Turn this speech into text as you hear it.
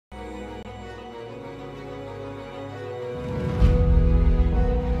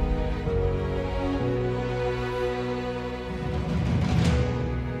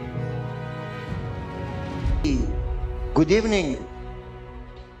Good evening.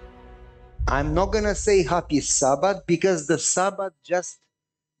 I'm not gonna say happy Sabbath because the Sabbath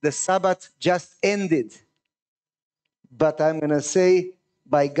just ended. But I'm gonna say,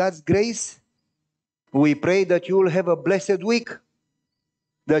 by God's grace, we pray that you will have a blessed week,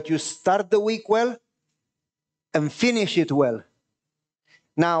 that you start the week well and finish it well.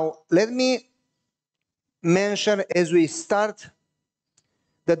 Now, let me mention as we start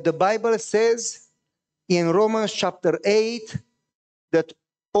that the Bible says in Romans chapter 8 that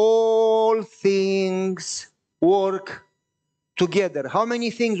all things work together. How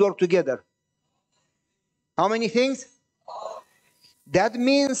many things work together? How many things? That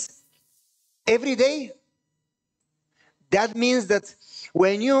means every day. That means that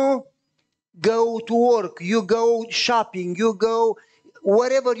when you go to work, you go shopping, you go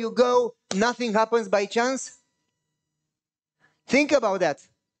wherever you go, nothing happens by chance. Think about that.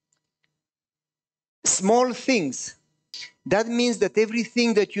 Small things. That means that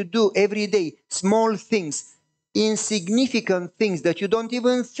everything that you do every day, small things, insignificant things that you don't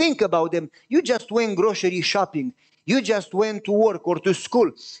even think about them. You just went grocery shopping. You just went to work or to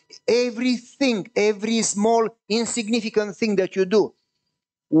school. Everything, every small insignificant thing that you do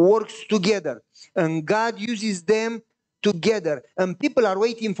works together. And God uses them together. And people are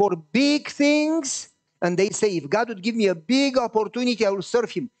waiting for big things. And they say, if God would give me a big opportunity, I will serve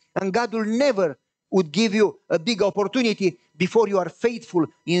him. And God will never would give you a big opportunity before you are faithful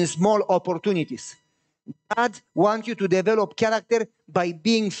in small opportunities. God wants you to develop character by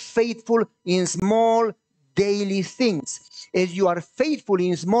being faithful in small daily things. As you are faithful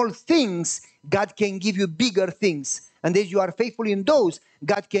in small things, God can give you bigger things. And as you are faithful in those,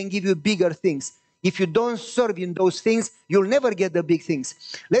 God can give you bigger things. If you don't serve in those things, you'll never get the big things.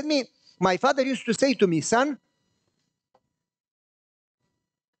 My father used to say to me, son,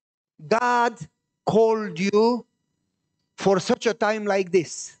 God called you for such a time like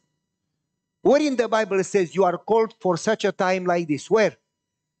this. Where in the Bible says you are called for such a time like this? Where?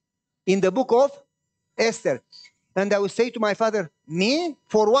 In the book of Esther. And I would say to my father, me?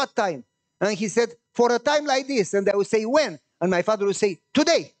 For what time? And he said, for a time like this. And I would say, when? And my father would say,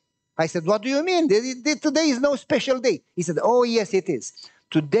 today. I said, what do you mean? Today is no special day. He said, oh, yes, it is.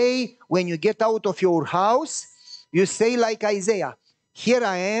 Today, when you get out of your house, you say like Isaiah, here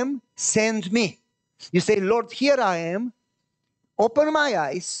I am, send me. You say, Lord, here I am, open my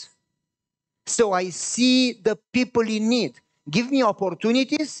eyes, so I see the people in need. Give me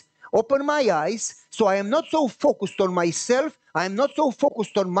opportunities, open my eyes, so I am not so focused on myself, I am not so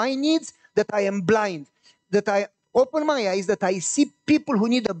focused on my needs that I am blind, that I open my eyes, that I see people who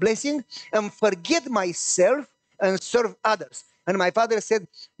need a blessing and forget myself and serve others. And my father said,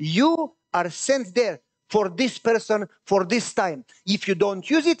 you are sent there for this person, for this time. If you don't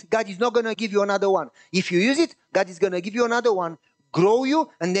use it, God is not going to give you another one. If you use it, God is going to give you another one, grow you,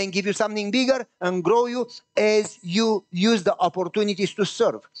 and then give you something bigger and grow you as you use the opportunities to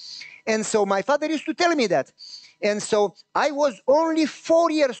serve. And so my father used to tell me that. And so I was only 4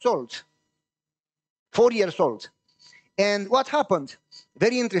 years old. 4 years old. And what happened?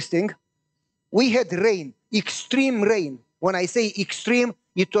 Very interesting. We had rain, extreme rain. When I say extreme,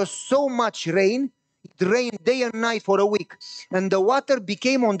 it was so much rain. It rained day and night for a week. And the water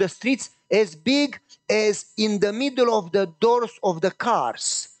became on the streets as big as in the middle of the doors of the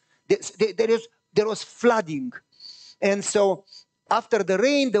cars. There was flooding. And so after the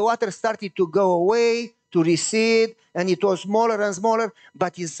rain, the water started to go away, to recede, and it was smaller and smaller.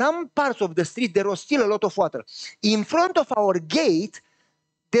 But in some parts of the street, there was still a lot of water. In front of our gate,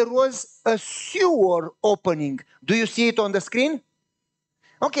 there was a sewer opening. Do you see it on the screen?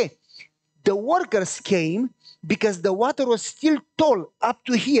 Okay. The workers came because the water was still tall up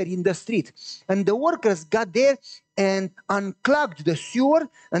to here in the street. And the workers got there and unclogged the sewer,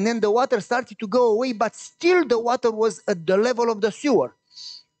 and then the water started to go away, but still the water was at the level of the sewer.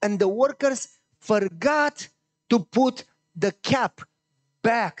 And the workers forgot to put the cap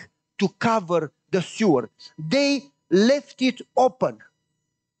back to cover the sewer. They left it open.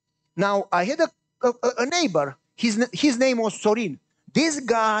 Now, I had a neighbor. His name was Sorin. This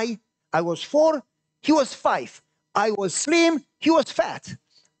guy, I was 4, he was 5. I was slim, he was fat.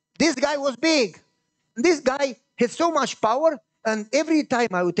 This guy was big. This guy had so much power, and every time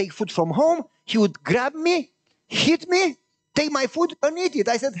I would take food from home, he would grab me, hit me, take my food and eat it.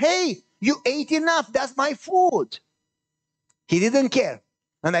 I said, hey, you ate enough, that's my food. He didn't care.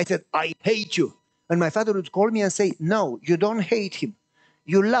 And I said, I hate you. And my father would call me and say, no, you don't hate him.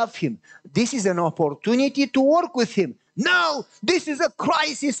 You love him. This is an opportunity to work with him. No, this is a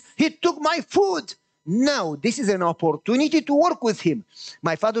crisis. He took my food. No, this is an opportunity to work with him.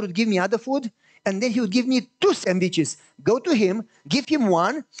 My father would give me other food, And then he would give me 2 sandwiches. Go to him, give him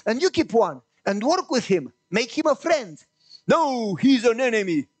one, and you keep one. And work with him. Make him a friend. No, he's an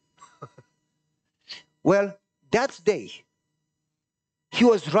enemy. Well, that day, he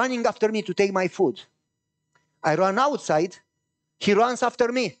was running after me to take my food. I run outside. He runs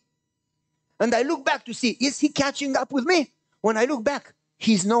after me. And I look back to see, is he catching up with me? When I look back,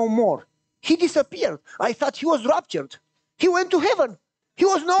 he's no more. He disappeared. I thought he was raptured. He went to heaven. He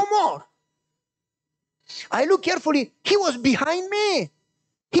was no more. I look carefully. He was behind me.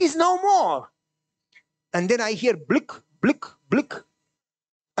 He's no more. And then I hear blick, blick, blick.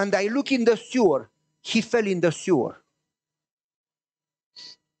 And I look in the sewer. He fell in the sewer.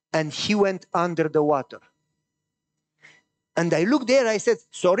 And he went under the water. And I look there. I said,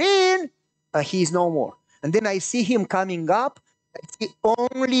 Sorin. He's no more. And then I see him coming up. I see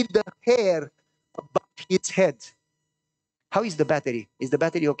only the hair above his head. How is the battery? Is the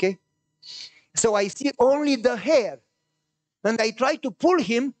battery okay? So I see only the hair. And I try to pull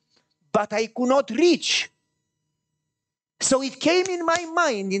him, but I could not reach. So it came in my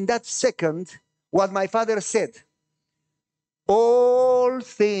mind in that second what my father said. All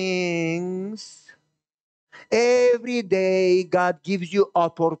things, every day God gives you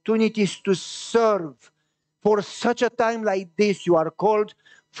opportunities to serve. For such a time like this, you are called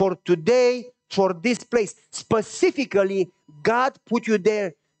for today, for this place. Specifically, God put you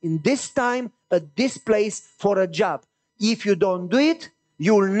there in this time, at this place, for a job. If you don't do it,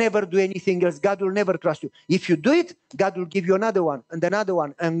 you will never do anything else. God will never trust you. If you do it, God will give you another one,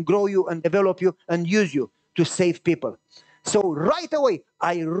 and grow you and develop you and use you to save people. So right away,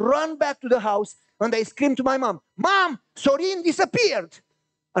 I run back to the house and I scream to my mom, Mom, Sorin disappeared.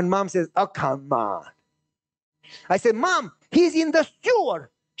 And mom says, oh, come on. I said, Mom, he's in the sewer.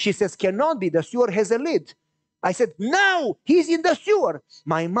 She says, cannot be. The sewer has a lid. I said, no, he's in the sewer.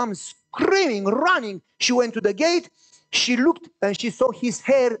 My mom screaming, running. She went to the gate. She looked and she saw his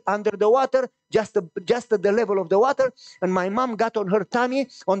hair under the water, just at the level of the water. And my mom got on her tummy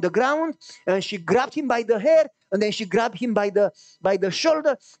on the ground and she grabbed him by the hair. And then she grabbed him by the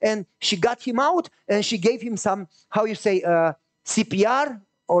shoulder and she got him out and she gave him some, how you say, CPR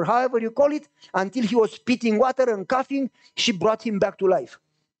or however you call it, until he was spitting water and coughing. She brought him back to life.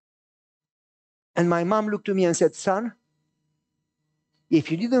 And my mom looked to me and said, son, if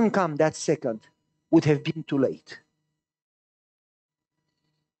you didn't come that second, would have been too late.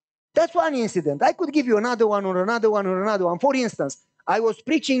 That's one incident. I could give you another one or another one or another one. For instance, I was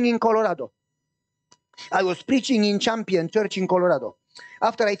preaching in Colorado. I was preaching in Champion Church in Colorado.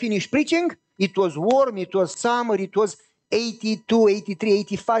 After I finished preaching, it was warm, it was summer, it was 82, 83,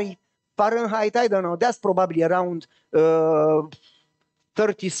 85 Fahrenheit, I don't know. That's probably around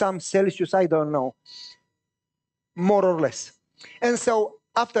 30-some Celsius, I don't know. More or less. And so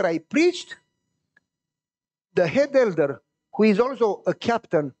after I preached, the head elder, who is also a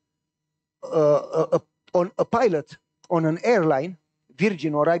captain, on a pilot on an airline,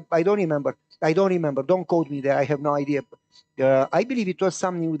 Virgin or I don't remember. Don't quote me there. I have no idea. I believe it was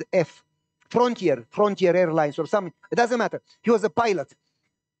something with F. Frontier Airlines or something. It doesn't matter. He was a pilot.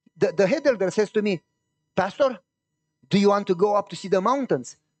 The head elder says to me, Pastor, do you want to go up to see the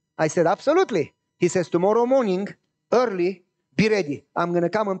mountains? I said, absolutely. He says, tomorrow morning, early, be ready. I'm going to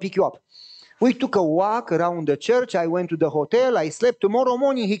come and pick you up. We took a walk around the church. I went to the hotel. I slept. Tomorrow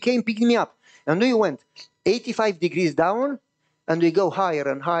morning, he came picking me up. And we went 85 degrees down, and we go higher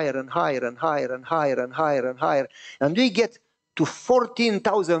and higher and higher and higher and higher and higher and higher. And we get to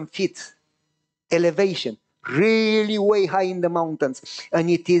 14,000 feet elevation, really way high in the mountains. And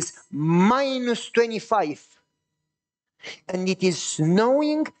it is minus 25. And it is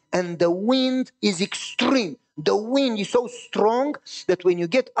snowing, and the wind is extreme. The wind is so strong that when you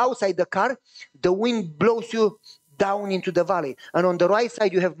get outside the car, the wind blows you down into the valley. And on the right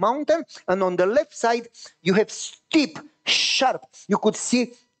side, you have mountain, and on the left side, you have steep, sharp. You could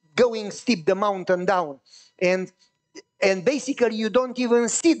see going steep the mountain down. And basically, you don't even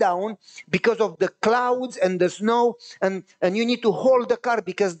see down because of the clouds and the snow, and you need to hold the car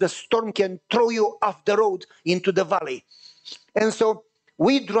because the storm can throw you off the road into the valley. And so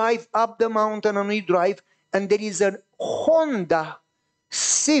we drive up the mountain and we drive, and there is a Honda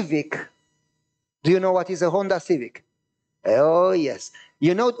Civic. Do you know what is a Honda Civic? Oh, yes.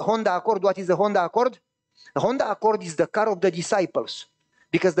 You know Honda Accord, what is a Honda Accord? A Honda Accord is the car of the disciples,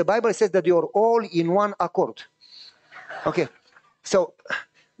 because the Bible says that they are all in one accord. Okay, so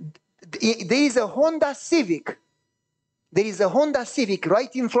there is a Honda Civic. There is a Honda Civic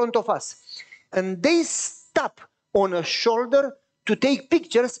right in front of us. And they stop on a shoulder to take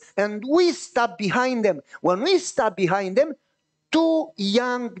pictures, and we stop behind them. When we stop behind them, 2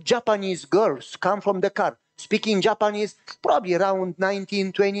 young Japanese girls come from the car, speaking Japanese, probably around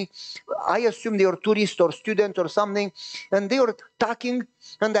 19, 20. I assume they were tourists or students or something. And they were talking,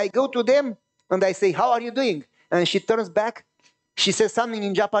 and I go to them, and I say, how are you doing? And she turns back. She says something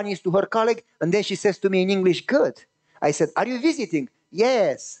in Japanese to her colleague, and then she says to me in English, good. I said, are you visiting?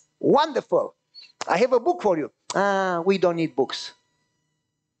 Yes. Wonderful. I have a book for you. We don't need books.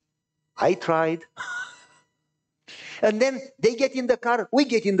 I tried. And then they get in the car, we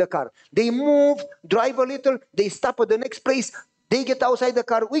get in the car. They move, drive a little, they stop at the next place. They get outside the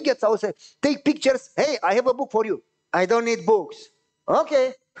car, we get outside. Take pictures. Hey, I have a book for you. I don't need books.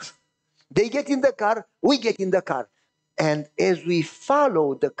 Okay. They get in the car, we get in the car. And as we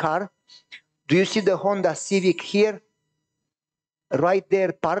follow the car, do you see the Honda Civic here? Right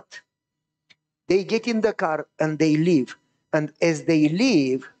there parked. They get in the car and they leave. And as they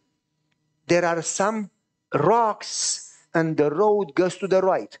leave, there are some rocks and the road goes to the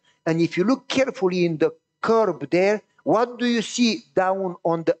right. And if you look carefully in the curb there, what do you see down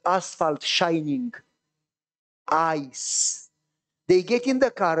on the asphalt shining? Ice. They get in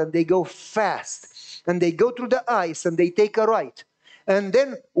the car and they go fast. And they go through the ice and they take a right. And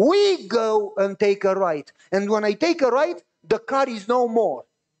then we go and take a right. And when I take a right, the car is no more.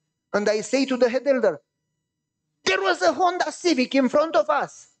 And I say to the head elder, there was a Honda Civic in front of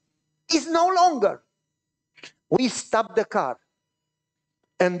us. It's no longer. We stop the car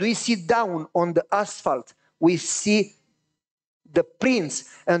and we sit down on the asphalt. We see the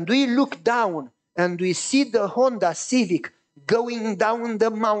prints and we look down and we see the Honda Civic going down the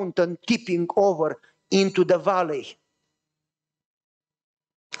mountain, tipping over into the valley.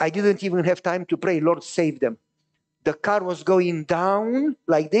 I didn't even have time to pray, Lord, save them. The car was going down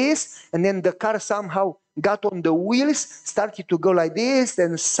like this, and then the car somehow got on the wheels, started to go like this,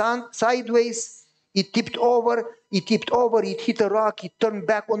 and sideways. It tipped over, it hit a rock, it turned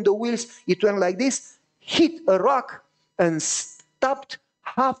back on the wheels, it went like this, hit a rock, and stopped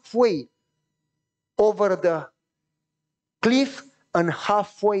halfway over the cliff and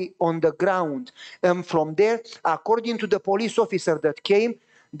halfway on the ground. And from there, according to the police officer that came,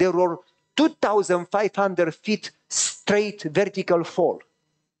 there were 2,500 feet straight vertical fall.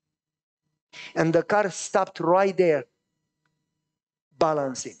 And the car stopped right there,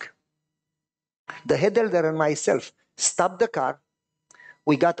 balancing. The head elder and myself stopped the car.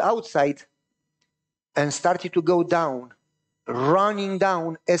 We got outside and started to go down, running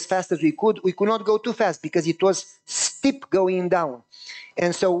down as fast as we could. We could not go too fast because it was steep going down.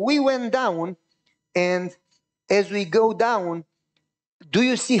 And so we went down, and as we go down, do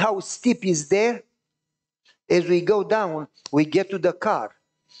you see how steep is there? As we go down, we get to the car.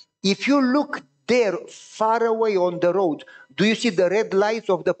 If you look there far away on the road, do you see the red lights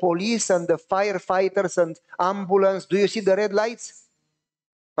of the police and the firefighters and ambulance? Do you see the red lights?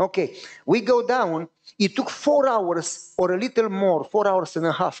 Okay, we go down. It took 4 hours or a little more, 4 hours and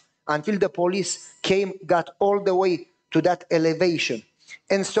a half, until the police came, got all the way to that elevation.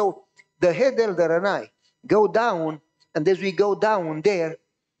 And so the head elder and I go down, and as we go down there,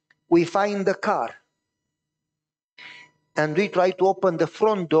 we find the car. And we try to open the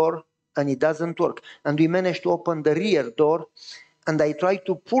front door, and it doesn't work. And we managed to open the rear door, and I try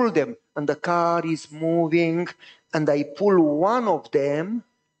to pull them, and the car is moving, and I pull one of them,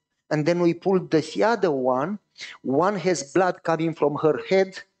 and then we pull the other one. One has blood coming from her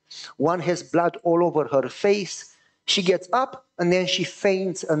head. One has blood all over her face. She gets up, and then she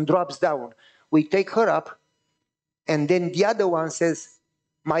faints and drops down. We take her up, and then the other one says,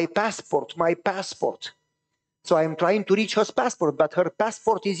 my passport, my passport. So I'm trying to reach her passport, but her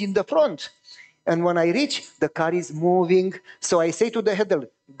passport is in the front. And when I reach, the car is moving. So I say to the header,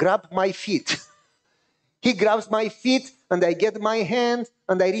 grab my feet. He grabs my feet, and I get my hand,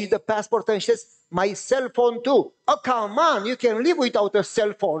 and I reach the passport, and she says, my cell phone too. Oh, come on, you can live without a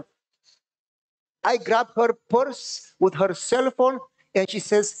cell phone. I grab her purse with her cell phone, and she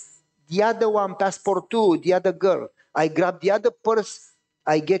says, the other one, passport too, the other girl. I grab the other purse,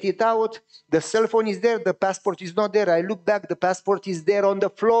 I get it out, the cell phone is there, the passport is not there. I look back, the passport is there on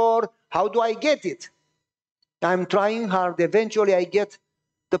the floor. How do I get it? I'm trying hard. Eventually I get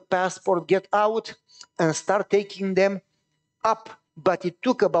the passport, get out, and start taking them up. But it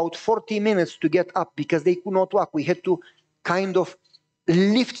took about 40 minutes to get up because they could not walk. We had to kind of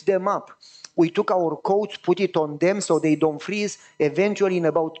lift them up. We took our coats, put it on them so they don't freeze. Eventually in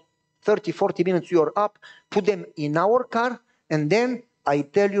about 30, 40 minutes you are up, put them in our car, and then I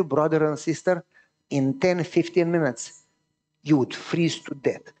tell you, brother and sister, in 10, 15 minutes, you would freeze to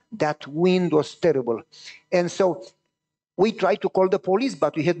death. That wind was terrible. And so we tried to call the police,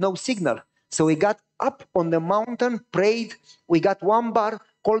 but we had no signal. So we got up on the mountain, prayed. We got one bar,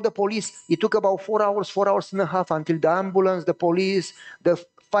 called the police. It took about 4 hours and a half until the ambulance, the police, the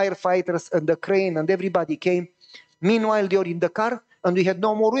firefighters, and the crane, and everybody came. Meanwhile, they were in the car, and we had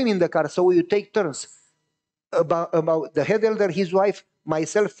no more room in the car, so we would take turns. About the head elder, his wife,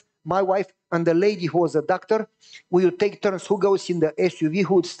 myself, my wife, and the lady who was a doctor, we would take turns who goes in the SUV,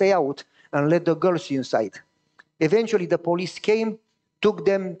 who would stay out and let the girls inside. Eventually, the police came, took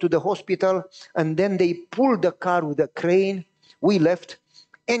them to the hospital, and then they pulled the car with a crane. We left.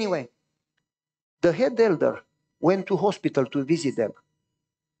 Anyway, the head elder went to hospital to visit them.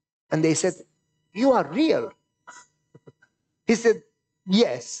 And they said, "You are real?" He said,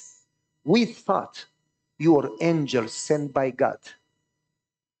 "Yes, we thought you were angels sent by God.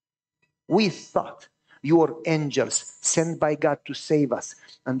 We thought you were angels sent by God to save us.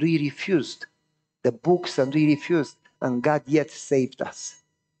 And we refused the books, and we refused, and God yet saved us."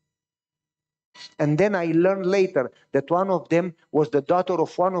 And then I learned later that one of them was the daughter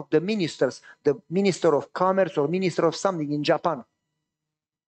of one of the ministers, the minister of commerce or minister of something in Japan.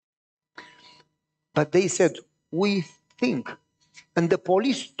 But they said, "We think." And the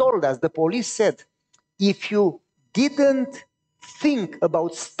police told us, the police said, if you didn't think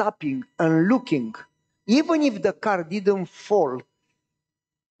about stopping and looking, even if the car didn't fall,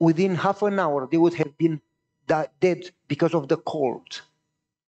 within half an hour, they would have been dead because of the cold.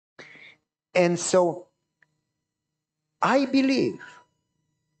 And so I believe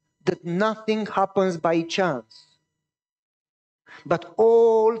that nothing happens by chance, but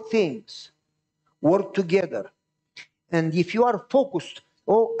all things work together. And if you are focused,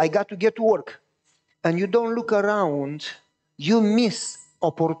 "Oh, I got to get to work," and you don't look around, you miss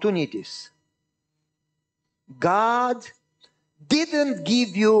opportunities. God didn't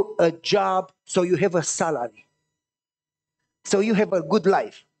give you a job so you have a salary, so you have a good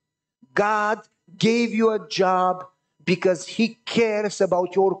life. God gave you a job because He cares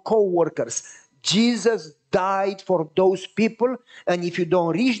about your co-workers. Jesus died for those people, and if you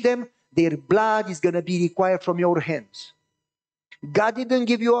don't reach them, their blood is going to be required from your hands. God didn't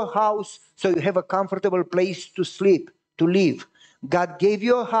give you a house so you have a comfortable place to sleep, to live. God gave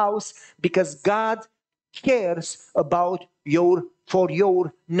you a house because God cares about for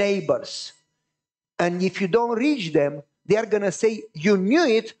your neighbors. And if you don't reach them, they are going to say, "You knew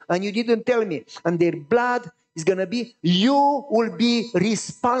it and you didn't tell me." And their blood is going to be, you will be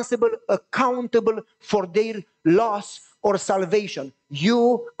responsible, accountable for their loss or salvation.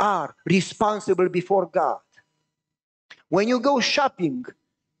 You are responsible before God. When you go shopping,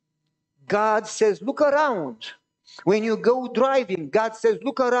 God says, "Look around." When you go driving, God says,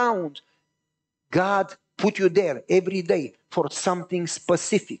 "Look around." God put you there every day for something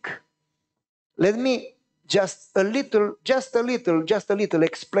specific. Let me just a little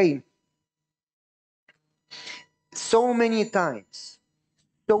explain. So many times,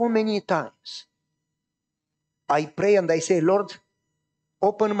 I pray and I say, "Lord,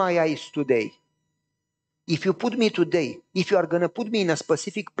 open my eyes today. If you put me today, if you are going to put me in a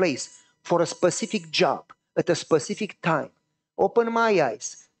specific place for a specific job at a specific time, open my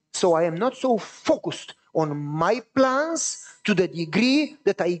eyes so I am not so focused on my plans to the degree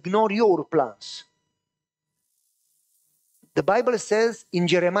that I ignore your plans." The Bible says in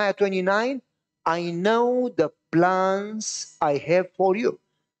Jeremiah 29, "I know the plans I have for you."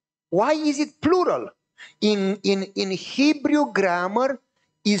 Why is it plural? In Hebrew grammar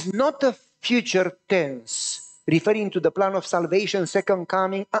is not a future tense referring to the plan of salvation, second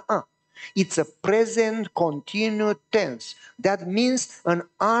coming. It's a present continued tense. That means an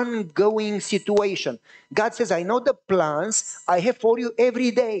ongoing situation. God says, "I know the plans I have for you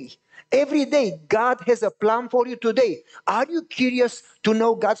every day." Every day, God has a plan for you today. Are you curious to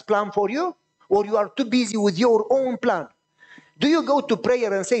know God's plan for you? Or you are too busy with your own plan? Do you go to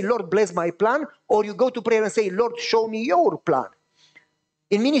prayer and say, "Lord, bless my plan"? Or you go to prayer and say, "Lord, show me your plan"?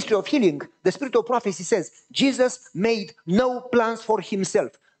 In Ministry of Healing, the Spirit of Prophecy says, Jesus made no plans for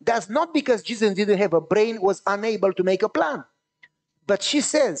Himself. That's not because Jesus didn't have a brain, was unable to make a plan. But she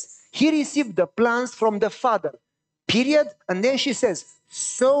says, He received the plans from the Father, period. And then she says,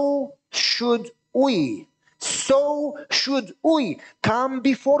 so should we. So should we come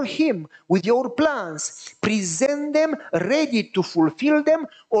before Him with your plans, present them ready to fulfill them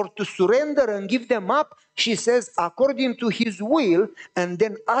or to surrender and give them up. She says, according to His will, and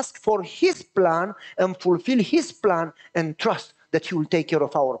then ask for His plan and fulfill His plan and trust that He will take care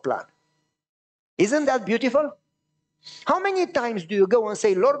of our plan. Isn't that beautiful? How many times do you go and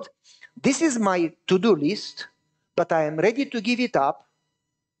say, "Lord, this is my to-do list, but I am ready to give it up.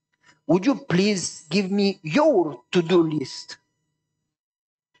 Would you please give me your to-do list?"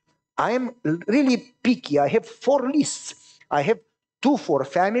 I am really picky. I have 4 lists. I have 2 for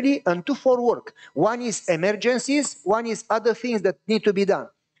family and 2 for work. One is emergencies, one is other things that need to be done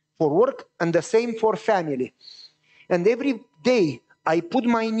for work, and the same for family. And every day I put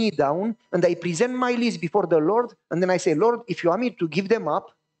my knee down and I present my list before the Lord, and then I say, Lord, if you want me to give them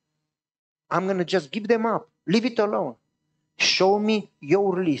up, I'm going to just give them up. Leave it alone. Show me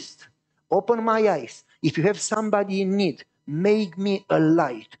your list. Open my eyes. If you have somebody in need, make me a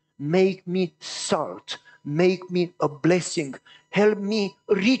light. Make me salt. Make me a blessing. Help me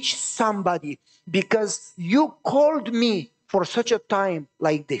reach somebody because you called me for such a time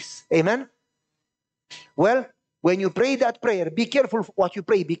like this. Amen? Well, when you pray that prayer, be careful what you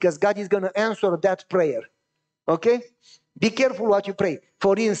pray because God is going to answer that prayer. Okay? Be careful what you pray.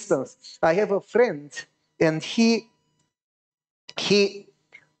 For instance, I have a friend and he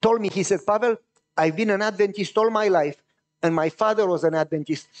told me, he said, Pavel, I've been an Adventist all my life and my father was an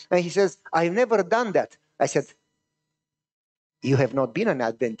Adventist. And he says, I've never done that. I said, you have not been an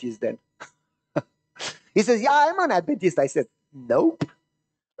Adventist then. He says, yeah, I'm an Adventist. I said, nope.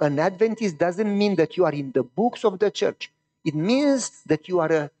 An Adventist doesn't mean that you are in the books of the church. It means that you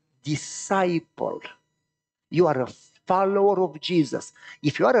are a disciple. You are a follower of Jesus.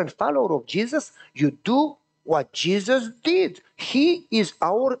 If you are a follower of Jesus, you do what Jesus did. He is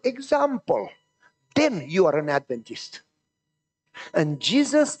our example. Then you are an Adventist. And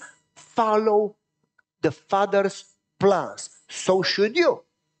Jesus followed the Father's plans. So should you.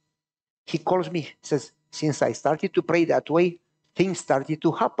 He calls me, says, since I started to pray that way, things started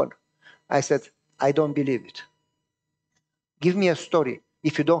to happen. I said, I don't believe it. Give me a story.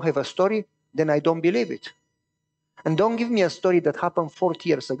 If you don't have a story, then I don't believe it. And don't give me a story that happened 40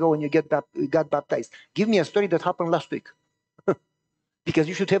 years ago when you got baptized. Give me a story that happened last week. Because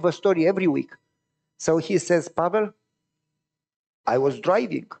you should have a story every week. So he says, Pavel, I was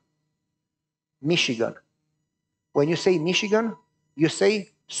driving Michigan. When you say Michigan, you say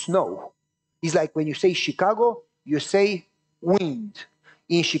snow. It's like when you say Chicago, you say wind.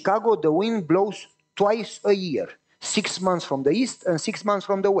 In Chicago, the wind blows twice a year, 6 months from the east and 6 months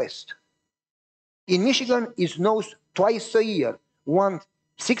from the west. In Michigan, it snows twice a year, one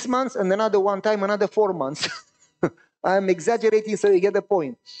 6 months and another one time, another 4 months. I'm exaggerating so you get the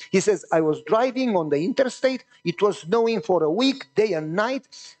point. He says, I was driving on the interstate. It was snowing for a week, day and night.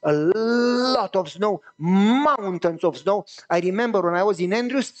 A lot of snow, mountains of snow. I remember when I was in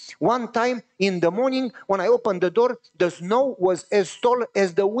Andrews, one time in the morning when I opened the door, the snow was as tall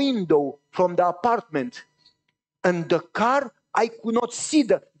as the window from the apartment. And the car, I could not see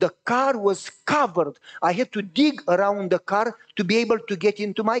the car was covered. I had to dig around the car to be able to get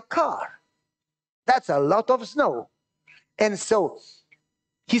into my car. That's a lot of snow. And so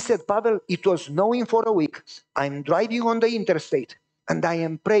he said, Pavel, it was snowing for a week. I'm driving on the interstate and I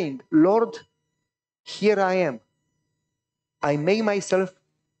am praying, Lord, here I am. I make myself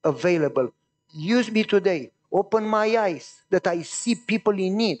available. Use me today. Open my eyes that I see people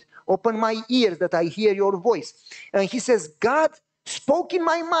in need. Open my ears that I hear your voice. And he says, God spoke in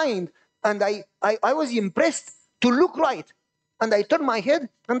my mind and I was impressed to look right. And I turned my head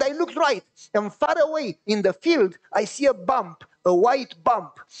and I looked right. And far away in the field, I see a bump, a white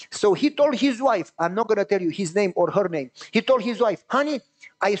bump. So he told his wife, I'm not going to tell you his name or her name. He told his wife, honey,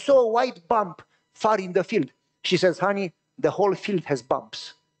 I saw a white bump far in the field. She says, honey, the whole field has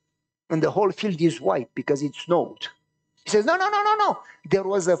bumps. And the whole field is white because it snowed. He says, no, no, no, no, no. There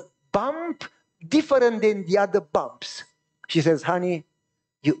was a bump different than the other bumps. She says, honey,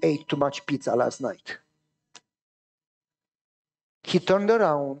 you ate too much pizza last night. He turned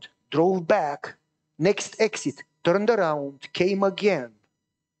around, drove back, next exit, turned around, came again.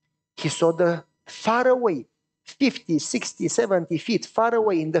 He saw the far away, 50, 60, 70 feet far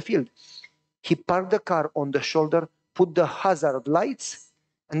away in the field. He parked the car on the shoulder, put the hazard lights,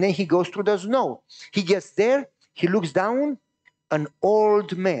 and then he goes through the snow. He gets there, he looks down, an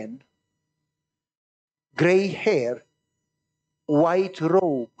old man, gray hair, white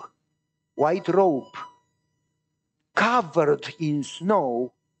robe, covered in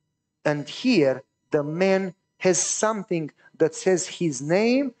snow, and here the man has something that says his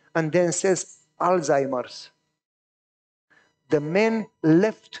name and then says Alzheimer's. The man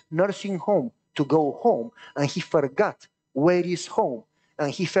left nursing home to go home and he forgot where is home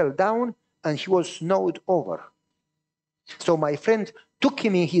and he fell down and he was snowed over. So my friend took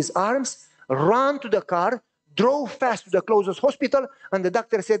him in his arms, ran to the car, drove fast to the closest hospital, and the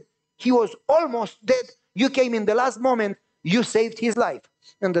doctor said, he was almost dead. You came in the last moment. You saved his life.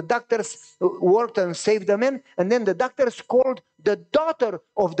 And the doctors worked and saved the man. And then the doctors called the daughter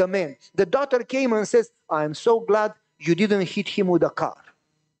of the man. The daughter came and says, I'm so glad you didn't hit him with a car.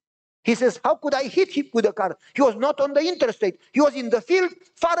 He says, how could I hit him with a car? He was not on the interstate. He was in the field,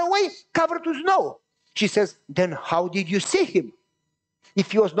 far away, covered with snow. She says, then how did you see him?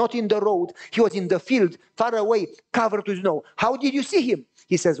 If he was not in the road, he was in the field, far away, covered with snow. How did you see him?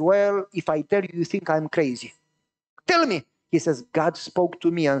 He says, well, if I tell you, you think I'm crazy. Tell me. He says, God spoke to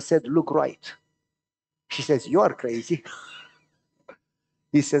me and said, look right. She says, you are crazy.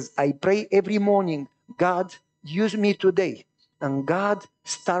 He says, I pray every morning, God, use me today. And God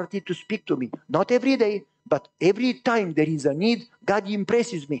started to speak to me. Not every day, but every time there is a need, God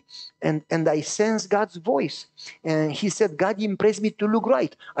impresses me. And I sense God's voice. And he said, God impressed me to look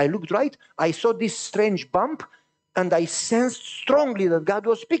right. I looked right. I saw this strange bump. And I sensed strongly that God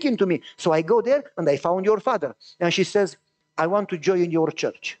was speaking to me. So I go there and I found your father. And she says, I want to join your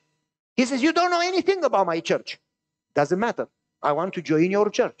church. He says, you don't know anything about my church. Doesn't matter. I want to join your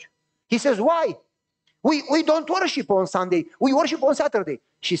church. He says, why? We don't worship on Sunday. We worship on Saturday.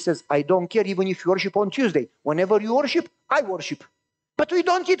 She says, I don't care even if you worship on Tuesday. Whenever you worship, I worship. But we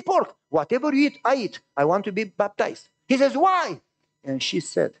don't eat pork. Whatever you eat, I eat. I want to be baptized. He says, why? And she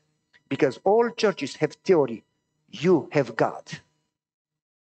said, because all churches have theory. You have God.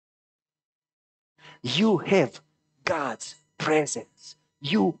 You have God's presence.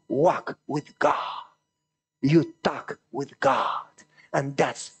 You walk with God. You talk with God. And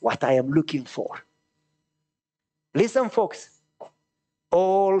that's what I am looking for. Listen, folks.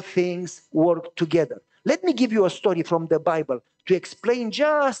 All things work together. Let me give you a story from the Bible to explain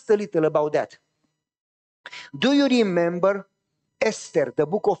just a little about that. Do you remember Esther, the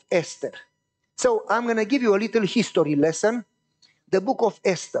book of Esther? So I'm going to give you a little history lesson. The book of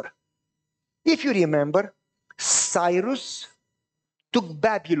Esther. If you remember, Cyrus took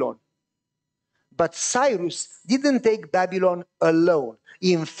Babylon. But Cyrus didn't take Babylon alone.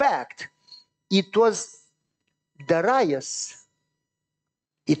 In fact, it was Darius.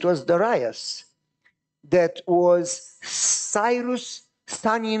 It was Darius that was Cyrus'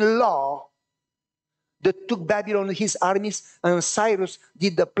 son-in-law that took Babylon with his armies, and Cyrus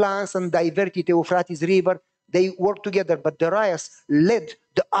did the plans and diverted the Euphrates River. They worked together, but Darius led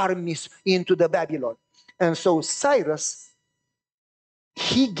the armies into the Babylon. And so Cyrus,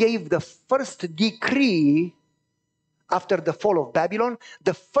 he gave the first decree after the fall of Babylon,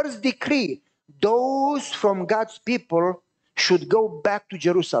 the first decree, those from God's people should go back to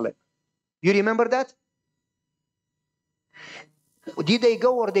Jerusalem. You remember that? Did they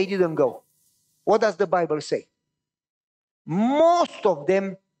go or they didn't go? What does the Bible say? Most of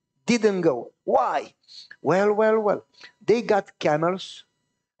them didn't go. Why? Well. They got camels,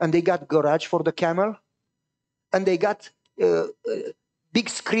 and they got garage for the camel, and they got big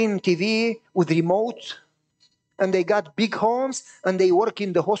screen TV with remote, and they got big homes, and they work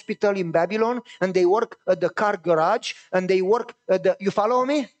in the hospital in Babylon, and they work at the car garage, and they work at the, you follow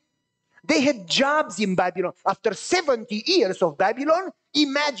me? They had jobs in Babylon. After 70 years of Babylon,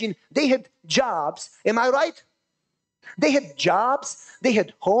 imagine they had jobs. Am I right? They had jobs, they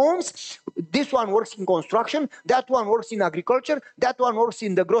had homes. This one works in construction, that one works in agriculture, that one works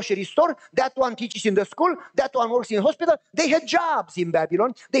in the grocery store, that one teaches in the school, that one works in the hospital. They had jobs in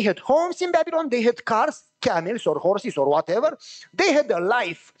Babylon. They had homes in Babylon. They had cars, camels or horses or whatever. They had a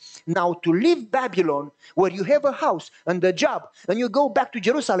life. Now to leave Babylon, where you have a house and a job, and you go back to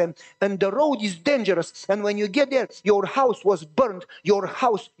Jerusalem, and the road is dangerous, and when you get there, your house was burned, your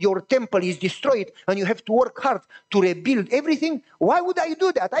house, your temple is destroyed, and you have to work hard to rebuild everything. Why would I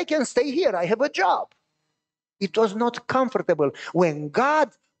do that? I can stay here. I have a job. It was not comfortable. When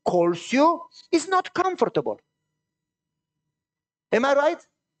God calls you, it's not comfortable. Am I right?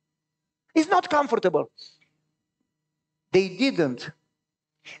 It's not comfortable. They didn't.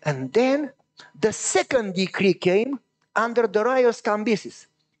 And then the second decree came under Darius Cambyses.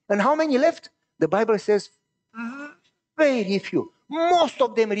 And how many left? The Bible says very few. Most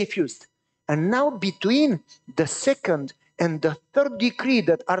of them refused. And now between the second and the third decree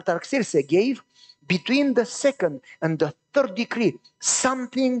that Artaxerxes gave, between the second and the third decree,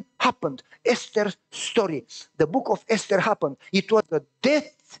 something happened. Esther's story. The book of Esther happened. It was a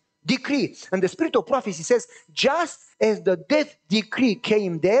death decree. And the spirit of prophecy says, just as the death decree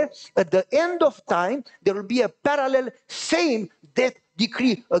came there, at the end of time, there will be a parallel same death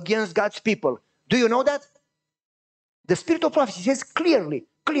decree against God's people. Do you know that? The spirit of prophecy says clearly,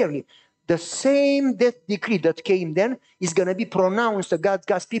 the same death decree that came then is going to be pronounced against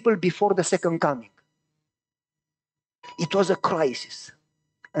God's people before the second coming. It was a crisis.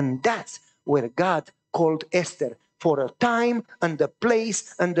 And that's where God called Esther for a time and a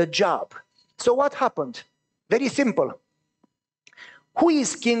place and a job. So what happened? Very simple. Who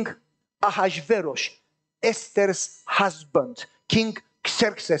is King Ahasuerus? Esther's husband, King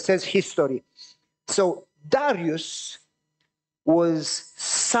Xerxes says history. So Darius was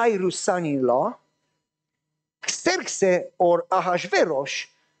Cyrus' son-in-law. Xerxes or Ahasuerus,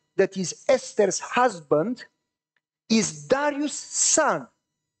 that is Esther's husband, is Darius' son.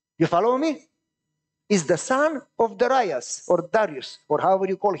 You follow me? Is the son of Darius or Darius or however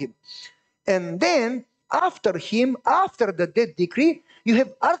you call him. And then after him, after the death decree, you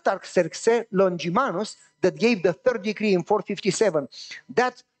have Artaxerxes Longimanus that gave the third decree in 457.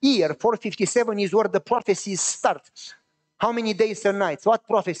 That year, 457, is where the prophecies start. How many days and nights? What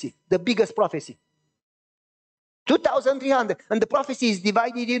prophecy? The biggest prophecy. 2,300. And the prophecy is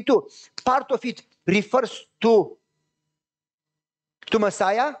divided in two. Part of it refers to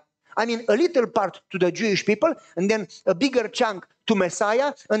Messiah. I mean, a little part to the Jewish people, and then a bigger chunk to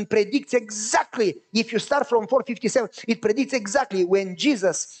Messiah, and predicts exactly, if you start from 457, it predicts exactly when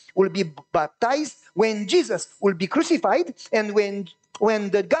Jesus will be baptized, when Jesus will be crucified, and when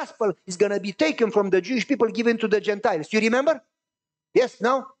the gospel is going to be taken from the Jewish people, given to the Gentiles. You remember? Yes?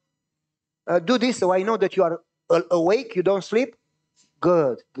 No? Do this so I know that you are awake, you don't sleep.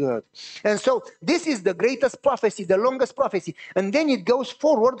 Good, good. And so this is the greatest prophecy, the longest prophecy. And then it goes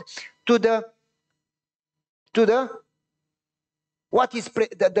forward to the what is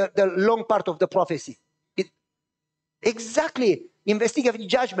the long part of the prophecy. Exactly, investigative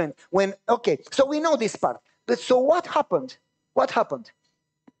judgment. Okay, so we know this part. But so what happened? What happened?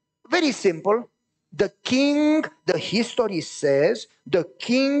 Very simple. The king, the history says, the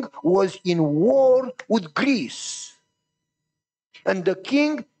king was in war with Greece. And the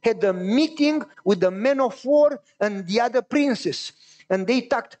king had a meeting with the men of war and the other princes. And they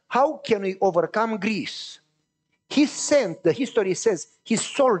talked, how can we overcome Greece? He sent, the history says, his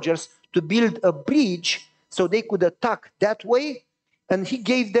soldiers to build a bridge so they could attack that way. And he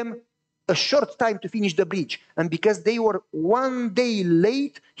gave them a short time to finish the bridge. And because they were 1 day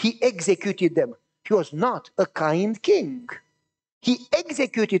late, he executed them. He was not a kind king. He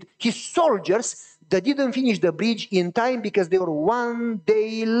executed his soldiers that didn't finish the bridge in time because they were 1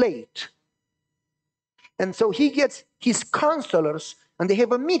 day late. And so he gets his counselors and they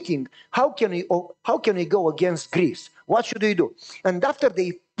have a meeting. How can we go against Greece? What should we do? And after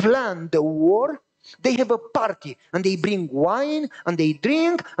they plan the war, they have a party and they bring wine and they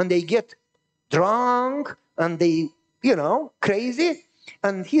drink and they get drunk and they, crazy.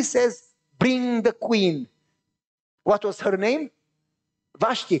 And he says, bring the queen. What was her name?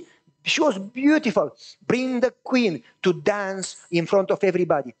 Vashti. She was beautiful. Bring the queen to dance in front of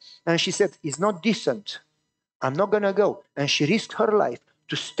everybody. And she said, it's not decent. I'm not going to go. And she risked her life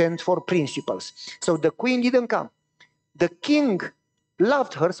to stand for principles. So the queen didn't come. The king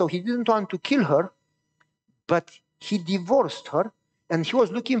loved her, so he didn't want to kill her, but he divorced her, and he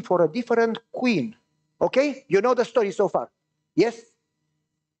was looking for a different queen. Okay? You know the story so far? Yes?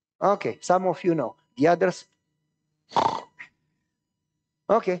 Okay, some of you know. The others...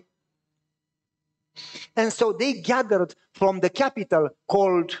 Okay. And so they gathered from the capital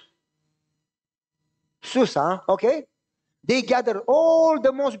called Susa, okay? They gathered all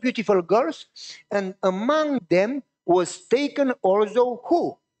the most beautiful girls, and among them was taken also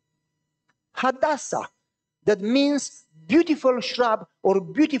who? Hadassah. That means beautiful shrub or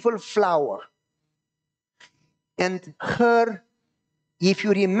beautiful flower. And her, if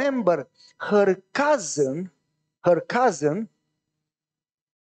you remember, her cousin,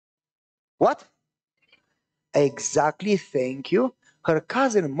 what? Exactly, thank you. Her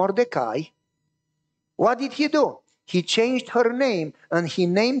cousin Mordecai, what did he do? He changed her name and he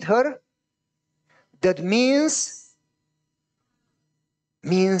named her, that means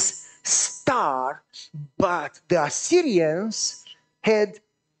star, but the Assyrians had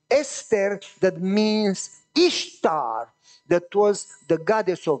Esther, that means Ishtar, that was the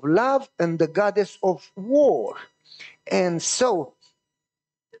goddess of love and the goddess of war. And so,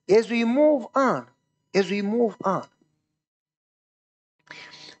 as we move on,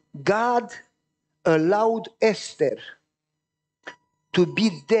 God allowed Esther to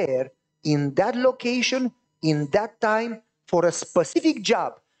be there in that location, in that time, for a specific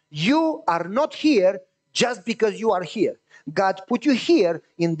job. You are not here just because you are here. God put you here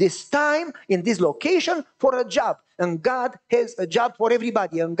in this time, in this location, for a job. And God has a job for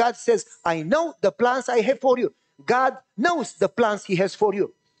everybody. And God says, I know the plans I have for you. God knows the plans He has for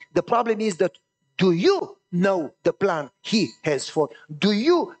you. The problem is that, do you know the plan He has for you? Do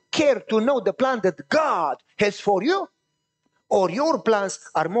you care to know the plan that God has for you? Or your plans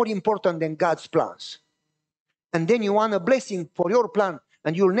are more important than God's plans? And then you want a blessing for your plan,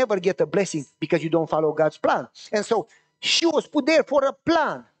 and you'll never get a blessing because you don't follow God's plan. And so she was put there for a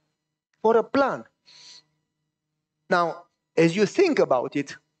plan. Now, As you think about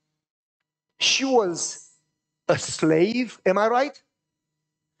it, she was a slave, am I right?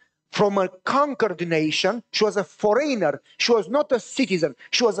 From a conquered nation. She was a foreigner. She was not a citizen.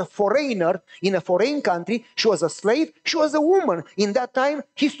 She was a foreigner in a foreign country. She was a slave. She was a woman. In that time,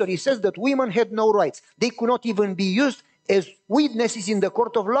 history says that women had no rights. They could not even be used as witnesses in the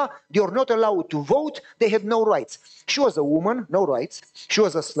court of law. They were not allowed to vote. They had no rights. She was a woman, no rights. She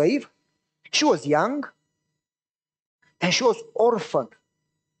was a slave. She was young. And she was orphan.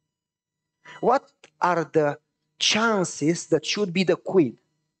 What are the chances that she would be the queen?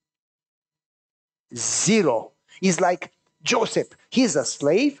 Zero. It's like Joseph. He's a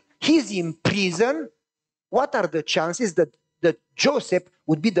slave. He's in prison. What are the chances that Joseph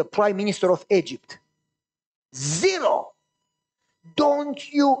would be the prime minister of Egypt? Zero. Don't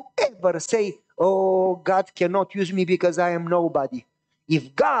you ever say, oh, God cannot use me because I am nobody.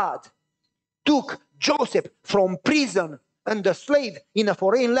 If God took Joseph from prison and a slave in a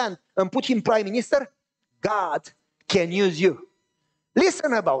foreign land and put him prime minister, God can use you.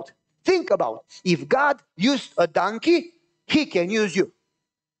 Listen about, think about, if God used a donkey, he can use you.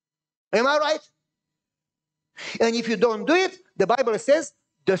 Am I right? And if you don't do it, the Bible says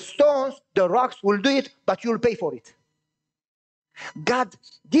the stones, the rocks will do it, but you'll pay for it. God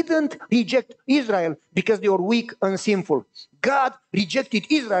didn't reject Israel because they were weak and sinful. God rejected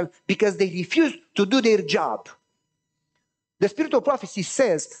Israel because they refused to do their job. The spirit of prophecy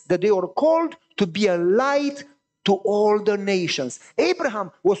says that they were called to be a light to all the nations.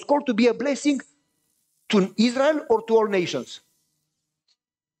 Abraham was called to be a blessing to Israel or to all nations.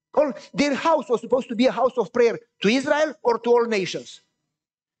 Their house was supposed to be a house of prayer to Israel or to all nations.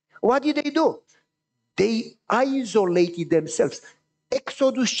 What did they do? They isolated themselves.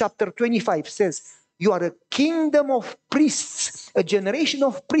 Exodus chapter 25 says, you are a kingdom of priests, a generation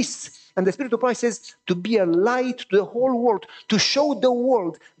of priests. And the Spirit of Christ says to be a light to the whole world, to show the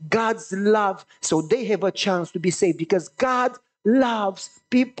world God's love so they have a chance to be saved, because God loves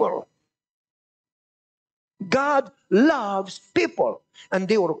people. God loves people. And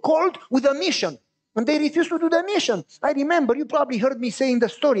they were called with a mission. And they refused to do the mission. I remember, you probably heard me saying the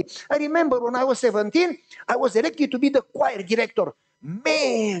story. I remember when I was 17, I was elected to be the choir director.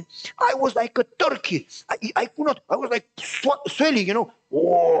 Man, I was like a turkey. I could not, I was like swelling, you know.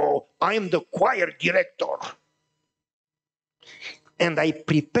 Oh, I am the choir director. And I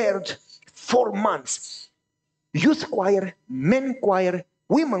prepared 4 months. Youth choir, men choir,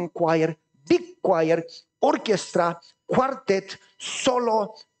 women choir, big choir, orchestra, quartet,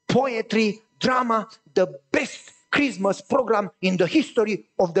 solo, poetry, drama, the best Christmas program in the history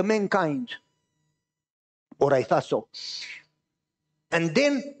of the mankind. Or I thought so. And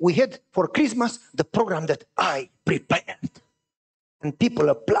then we had for Christmas the program that I prepared. And people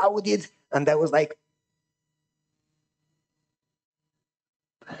applauded, and I was like,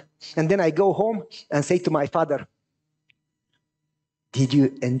 and then I go home and say to my father, did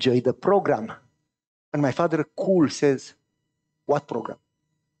you enjoy the program? And my father, cool, says, what program?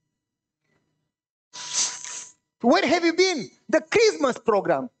 Where have you been? The Christmas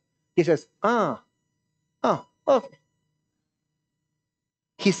program. He says, okay.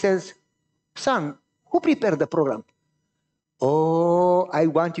 He says, son, who prepared the program? Oh, I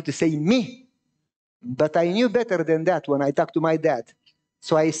wanted to say me. But I knew better than that when I talked to my dad.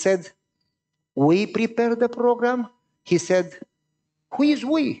 So I said, we prepared the program? He said, who is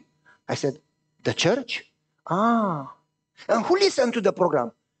we? I said, the church? And who listened to the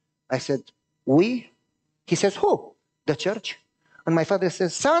program? I said, we? He says, who? The church. And my father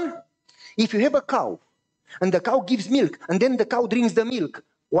says, son, if you have a cow, and the cow gives milk, and then the cow drinks the milk,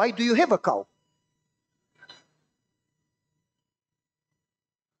 why do you have a cow?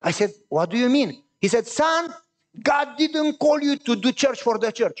 I said, what do you mean? He said, son, God didn't call you to do church for the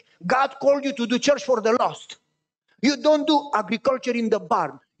church. God called you to do church for the lost. You don't do agriculture in the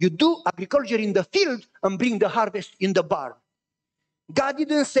barn. You do agriculture in the field and bring the harvest in the barn. God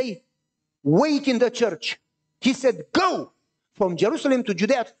didn't say, wait in the church. He said, go from Jerusalem to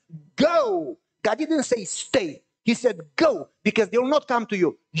Judea. Go. God didn't say stay. He said, go, because they will not come to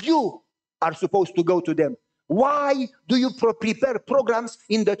you. You are supposed to go to them. Why do you prepare programs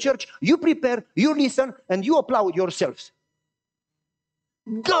in the church? You prepare, you listen, and you applaud yourselves.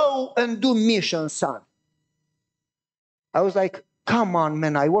 Go and do mission, son. I was like, come on,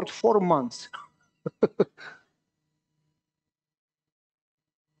 man, I worked 4 months.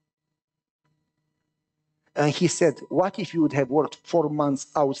 And he said, what if you would have worked 4 months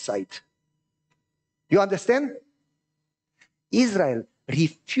outside? You understand? Israel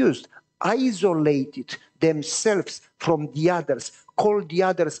refused, isolated themselves from the others, called the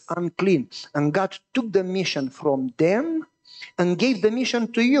others unclean. And God took the mission from them and gave the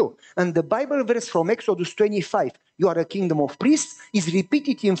mission to you. And the Bible verse from Exodus 25, you are a kingdom of priests, is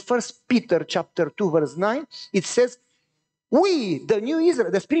repeated in 1 Peter chapter 2 verse 9. It says, we, the new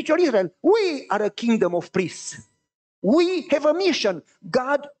Israel, the spiritual Israel, we are a kingdom of priests. We have a mission.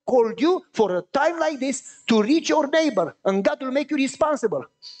 God called you for a time like this to reach your neighbor, and God will make you responsible.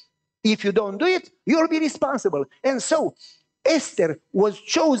 If you don't do it, you'll be responsible. And so Esther was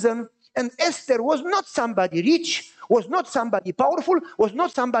chosen, and Esther was not somebody rich, was not somebody powerful, was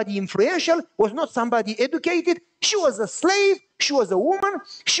not somebody influential, was not somebody educated. She was a slave, she was a woman,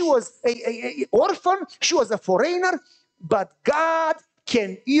 she was an orphan, she was a foreigner. But God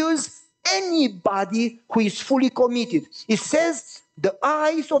can use anybody who is fully committed. It says, the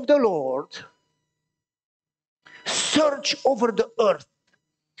eyes of the Lord search over the earth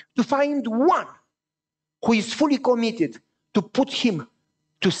to find one who is fully committed to put him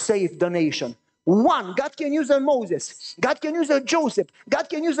to save the nation. One. God can use a Moses. God can use a Joseph. God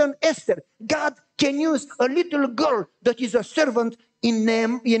can use an Esther. God can use a little girl that is a servant in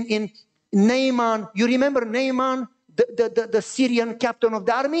Naaman. You remember Naaman, the Syrian captain of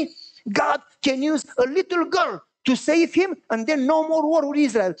the army? God can use a little girl to save him, and then no more war with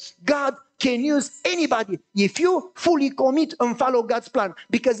Israel. God can use anybody if you fully commit and follow God's plan,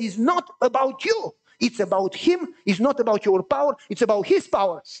 because it's not about you. It's about him. It's not about your power. It's about his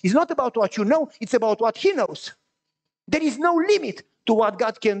power. It's not about what you know. It's about what he knows. There is no limit to what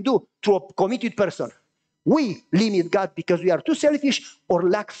God can do to a committed person. We limit God because we are too selfish or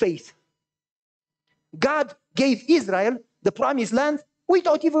lack faith. God gave Israel the promised land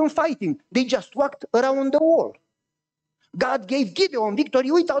without even fighting. They just walked around the wall. God gave Gideon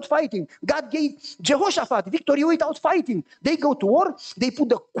victory without fighting. God gave Jehoshaphat victory without fighting. They go to war, they put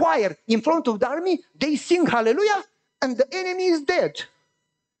the choir in front of the army, they sing hallelujah, and the enemy is dead.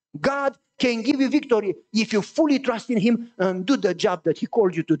 God can give you victory if you fully trust in him and do the job that he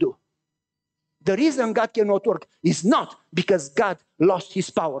called you to do. The reason God cannot work is not because God lost his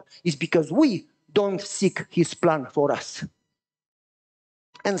power. It's because we don't seek his plan for us.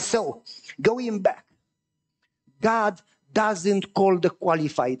 And so, going back, God doesn't call the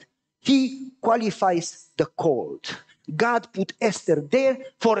qualified. He qualifies the called. God put Esther there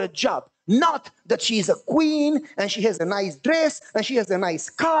for a job. Not that she is a queen and she has a nice dress and she has a nice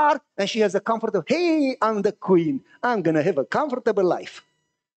car and she has a comfortable, hey, I'm the queen. I'm going to have a comfortable life.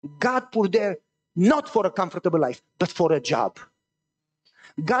 God put there not for a comfortable life, but for a job.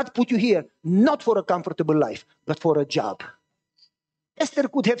 God put you here not for a comfortable life, but for a job. Esther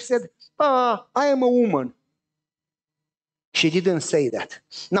could have said, I am a woman. She didn't say that.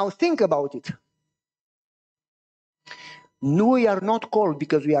 Now think about it. We are not called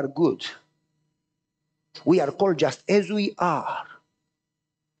because we are good. We are called just as we are.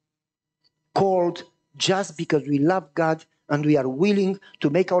 Called just because we love God and we are willing to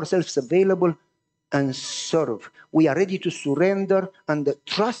make ourselves available and serve. We are ready to surrender and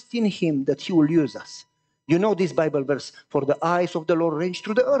trust in him that he will use us. You know this Bible verse, for the eyes of the Lord range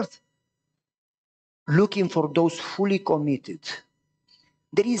through the earth, looking for those fully committed.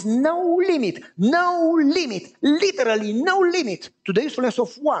 There is no limit, literally no limit to the usefulness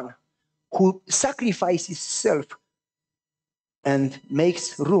of one who sacrifices self and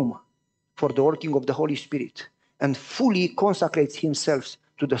makes room for the working of the Holy Spirit and fully consecrates himself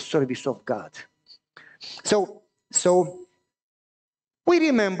to the service of God. So we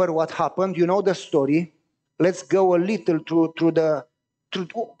remember what happened. You know the story. Let's go a little through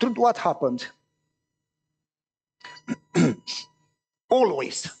what happened.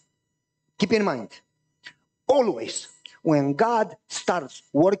 Always, keep in mind, always, when God starts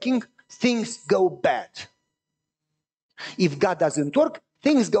working, things go bad. If God doesn't work,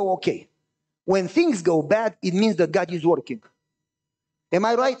 things go okay. When things go bad, it means that God is working. Am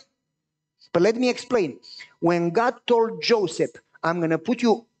I right? But let me explain. When God told Joseph, I'm going to put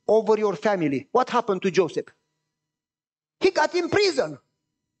you over your family, what happened to Joseph? He got in prison.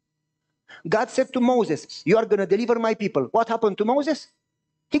 God said to Moses, you are going to deliver my people. What happened to Moses?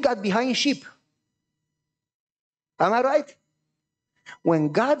 He got behind sheep. Am I right?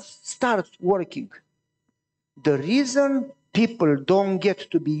 When God starts working, the reason people don't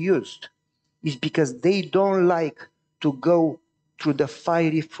get to be used is because they don't like to go through the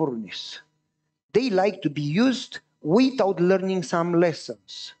fiery furnace. They like to be used without learning some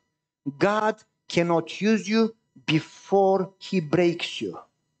lessons. God cannot use you before he breaks you.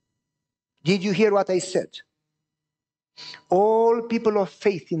 Did you hear what I said? All people of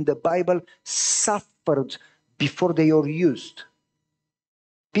faith in the Bible suffered before they were used.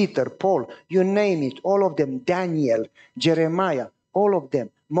 Peter, Paul, you name it, all of them, Daniel, Jeremiah, all of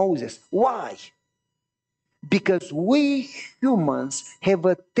them, Moses. Why? Because we humans have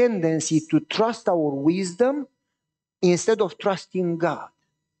a tendency to trust our wisdom instead of trusting God.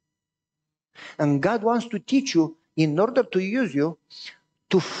 And God wants to teach you, in order to use you,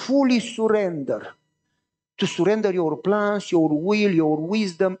 to fully surrender. To surrender your plans, your will, your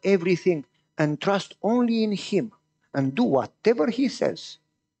wisdom, everything, and trust only in Him. And do whatever He says.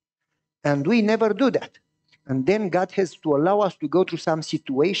 And we never do that. And then God has to allow us to go through some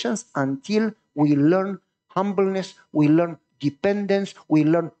situations until we learn humbleness, we learn dependence, we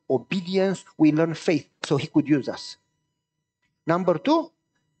learn obedience, we learn faith, so He could use us. Number two,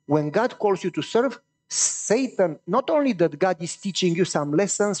 when God calls you to serve, Satan, not only that God is teaching you some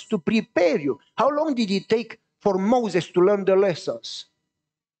lessons to prepare you. How long did it take for Moses to learn the lessons?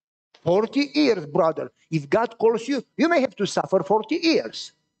 40 years, brother. If God calls you, you may have to suffer 40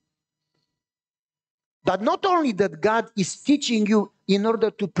 years. But not only that God is teaching you in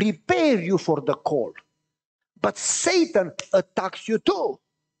order to prepare you for the call, but Satan attacks you too,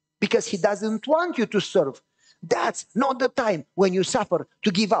 because he doesn't want you to serve. That's not the time when you suffer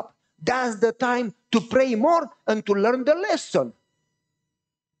to give up. That's the time to pray more and to learn the lesson.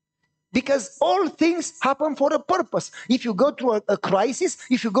 Because all things happen for a purpose. If you go through a crisis,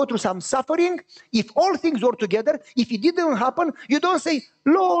 if you go through some suffering, if all things were together, if it didn't happen, you don't say,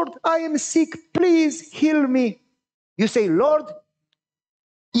 Lord, I am sick, please heal me. You say, Lord,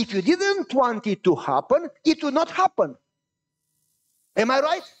 if you didn't want it to happen, it will not happen. Am I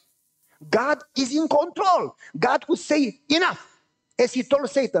right? God is in control. God would say, enough. As He told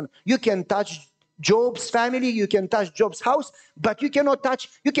Satan, you can touch Job's family, you can touch Job's house, but you can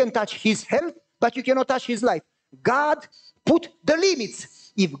touch his health, but you cannot touch his life. God put the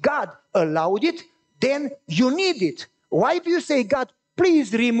limits. If God allowed it, then you need it. Why do you say, God,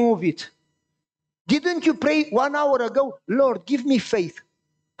 please remove it? Didn't you pray 1 hour ago, Lord, give me faith?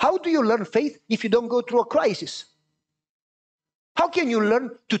 How do you learn faith if you don't go through a crisis? How can you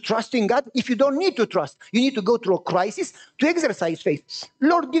learn to trust in God if you don't need to trust? You need to go through a crisis to exercise faith.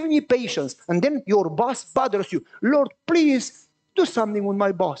 Lord, give me patience. And then your boss bothers you. Lord, please do something with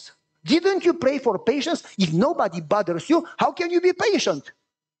my boss. Didn't you pray for patience? If nobody bothers you, how can you be patient?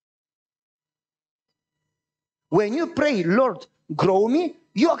 When you pray, Lord, grow me,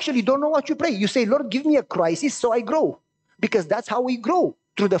 you actually don't know what you pray. You say, Lord, give me a crisis so I grow. Because that's how we grow,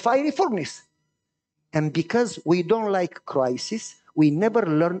 through the fiery furnace. And because we don't like crisis, we never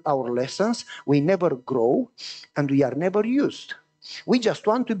learn our lessons, we never grow, and we are never used. We just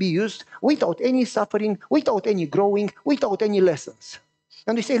want to be used without any suffering, without any growing, without any lessons.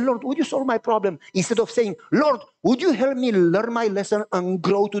 And we say, Lord, would you solve my problem? Instead of saying, Lord, would you help me learn my lesson and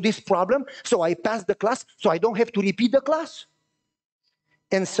grow to this problem so I pass the class, so I don't have to repeat the class?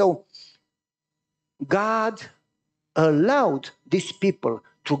 And so God allowed these people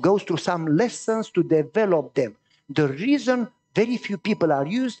to go through some lessons to develop them. The reason very few people are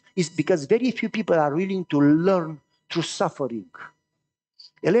used is because very few people are willing to learn through suffering.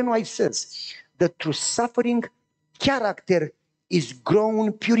 Ellen White says that through suffering, character is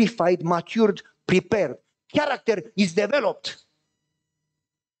grown, purified, matured, prepared. Character is developed.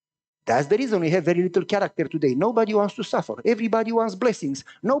 That's the reason we have very little character today. Nobody wants to suffer. Everybody wants blessings.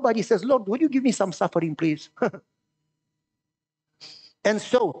 Nobody says, Lord, would you give me some suffering, please? And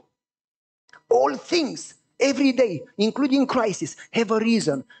so, all things, every day, including crisis, have a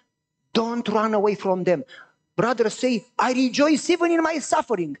reason. Don't run away from them. Brothers say, I rejoice even in my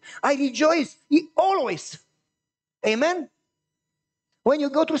suffering. I rejoice always. Amen? When you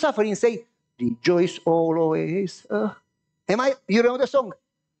go through suffering, say, rejoice always. You know the song?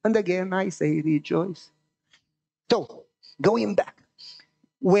 And again I say rejoice. So, going back.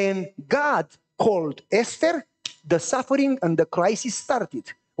 When God called Esther, the suffering and the crisis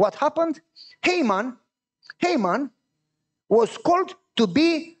started. What happened? Haman was called to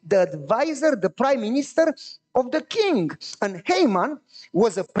be the advisor, the prime minister of the king. And Haman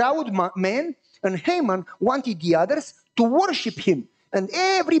was a proud man, and Haman wanted the others to worship him. And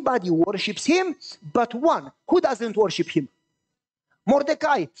everybody worships him, but one. Who doesn't worship him?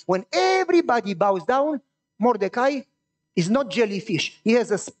 Mordecai. When everybody bows down, Mordecai is not jellyfish. He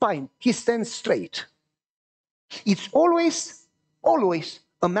has a spine. He stands straight. It's always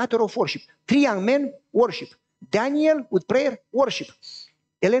a matter of worship. 3 young men worship. Daniel with prayer, worship.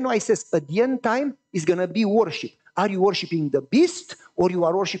 Ellen White says at the end time is going to be worship. Are you worshiping the beast or you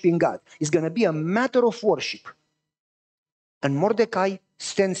are worshiping God? It's going to be a matter of worship. And Mordecai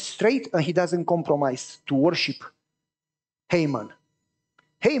stands straight and he doesn't compromise to worship Haman.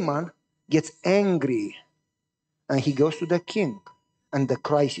 Haman gets angry and he goes to the king and the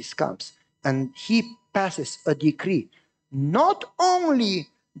crisis comes and he passes a decree not only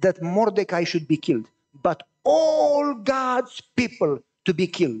that Mordecai should be killed, but all God's people to be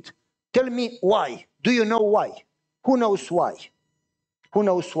killed. Tell me why. Do you know why? Who knows why? Who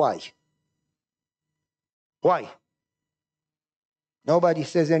knows why? Why? Nobody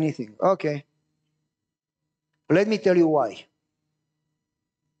says anything. Okay. Let me tell you why.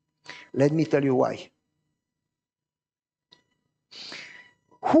 Let me tell you why.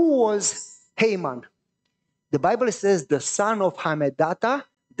 Who was Haman? The Bible says the son of Hammedatha,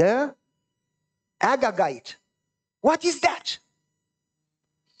 the Agagite. What is that?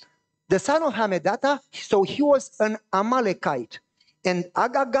 The son of Hammedatha, so he was an Amalekite. And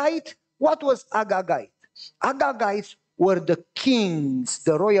Agagite, what was Agagite? Agagites were the kings,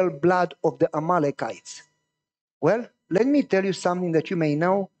 the royal blood of the Amalekites. Well, let me tell you something that you may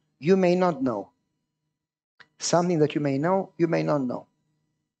know, you may not know. Something that you may know, you may not know.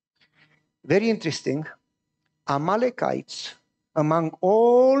 Very interesting. Amalekites, among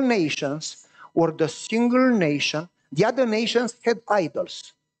all nations, were the single nation. The other nations had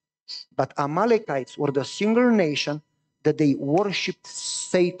idols. But Amalekites were the single nation that they worshipped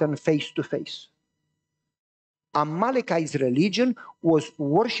Satan face to face. Amalekites' religion was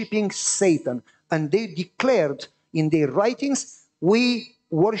worshipping Satan, and they declared in their writings, we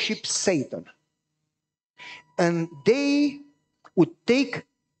worship Satan. And they would take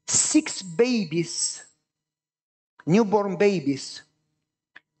 6 babies, newborn babies,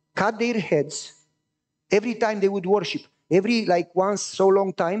 cut their heads every time they would worship. Every once so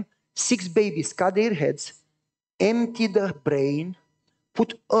long time, 6 babies cut their heads, empty the brain,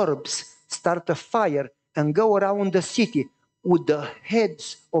 put herbs, start a fire, and go around the city with the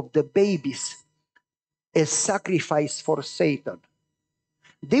heads of the babies as sacrifice for Satan.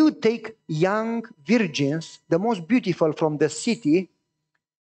 They would take young virgins, the most beautiful from the city,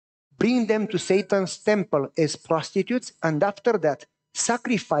 bring them to Satan's temple as prostitutes, and after that,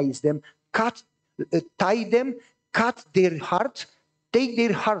 sacrifice them, tie them, cut their heart, take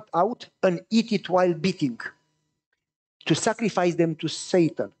their heart out, and eat it while beating, to sacrifice them to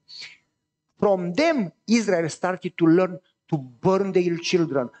Satan. From them, Israel started to learn to burn their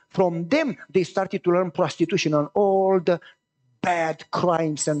children. From them, they started to learn prostitution and all the bad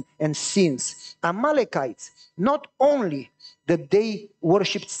crimes and sins. Amalekites, not only that they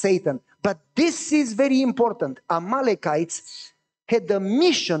worshipped Satan, but this is very important. Amalekites had a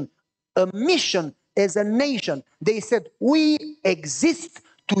mission as a nation. They said, we exist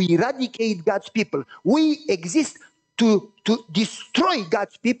to eradicate God's people. We exist to destroy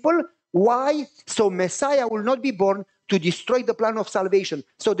God's people. Why? So Messiah will not be born to destroy the plan of salvation.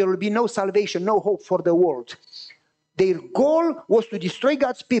 So there will be no salvation, no hope for the world. Their goal was to destroy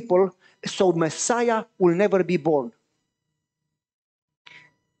God's people, so Messiah will never be born.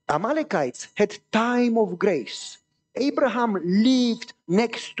 Amalekites had time of grace. Abraham lived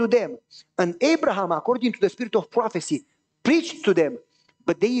next to them. And Abraham, according to the spirit of prophecy, preached to them.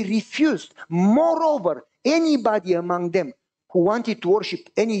 But they refused. Moreover, anybody among them who wanted to worship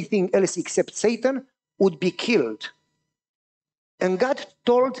anything else except Satan would be killed. And God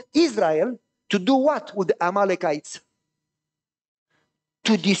told Israel to do what with the Amalekites?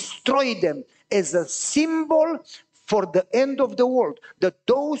 To destroy them as a symbol for the end of the world, that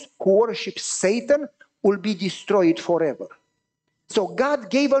those who worship Satan will be destroyed forever. So God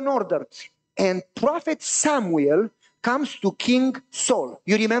gave an order, and prophet Samuel comes to King Saul,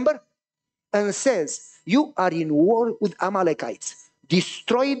 you remember? And says, you are in war with Amalekites.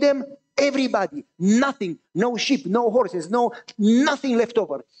 Destroy them, everybody, nothing, no sheep, no horses, nothing left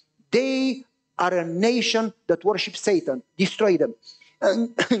over. They are a nation that worships Satan. Destroy them.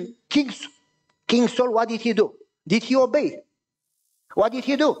 And King Saul, what did he do? Did he obey? What did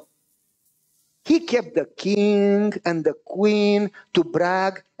he do? He kept the king and the queen to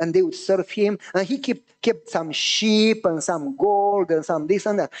brag, and they would serve him. And he kept some sheep and some gold and some this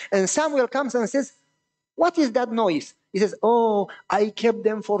and that. And Samuel comes and says, what is that noise? He says, oh, I kept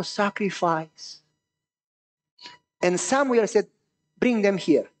them for sacrifice. And Samuel said, bring them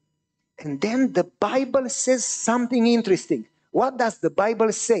here. And then the Bible says something interesting. What does the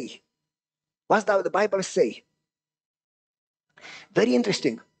Bible say? What does the Bible say? Very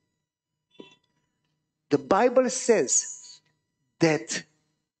interesting. The Bible says that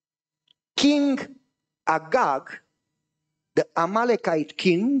King Agag, the Amalekite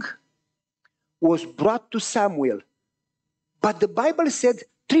king, was brought to Samuel. But the Bible said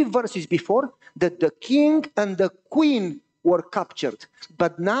 3 verses before that the king and the queen were captured.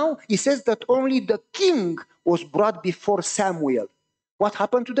 But now it says that only the king was brought before Samuel. What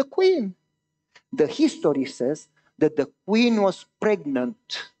happened to the queen? The history says that the queen was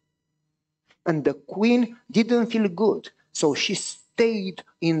pregnant. And the queen didn't feel good. So she stayed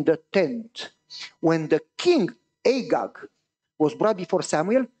in the tent. When the king Agag was brought before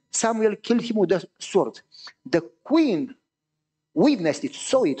Samuel, Samuel killed him with a sword. The queen witnessed it,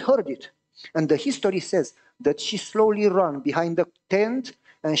 saw it, heard it. And the history says that she slowly ran behind the tent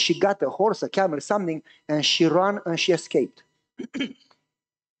and she got a horse, a camel, something, and she ran and she escaped.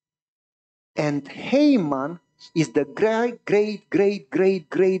 And Haman is the great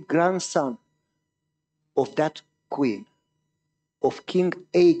grandson of that queen, of King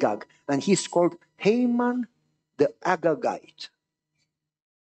Agag. And he's called Haman the Agagite.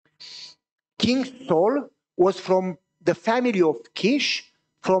 King Saul was from the family of Kish,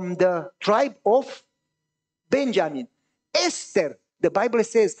 from the tribe of Benjamin. Esther, the Bible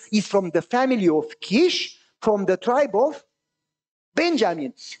says, is from the family of Kish, from the tribe of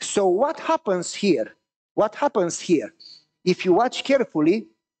Benjamin. So what happens here? What happens here? If you watch carefully,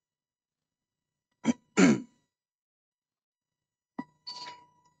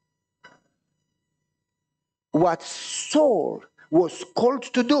 what Saul was called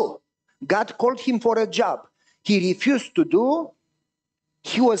to do, God called him for a job. He refused to do.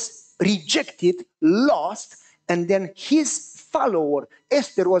 He was rejected, lost, and then his follower,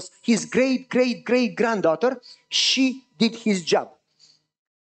 Esther, was his great granddaughter. She did his job.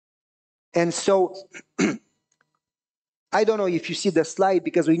 And so, I don't know if you see the slide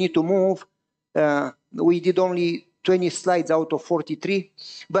because we need to move. We did only 20 slides out of 43,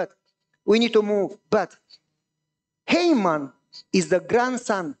 but we need to move. But Haman is the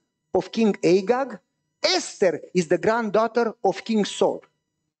grandson of King Agag. Esther is the granddaughter of King Saul.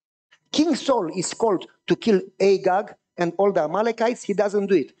 King Saul is called to kill Agag and all the Amalekites. He doesn't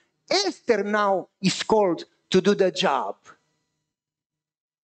do it. Esther now is called to do the job.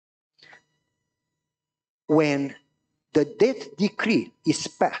 When the death decree is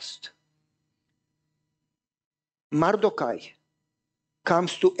passed, Mordecai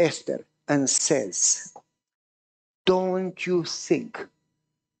comes to Esther and says, don't you think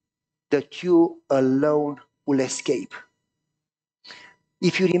that you alone will escape?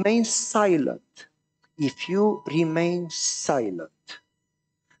 If you remain silent,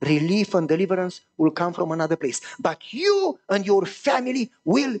 relief and deliverance will come from another place. But you and your family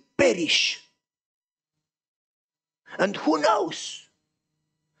will perish. And who knows?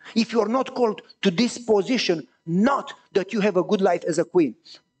 If you're not called to this position, not that you have a good life as a queen,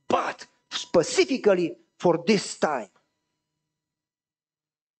 but specifically for this time.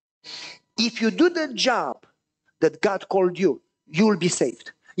 If you do the job that God called you, you will be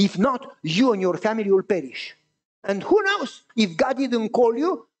saved. If not, you and your family will perish. And who knows if God didn't call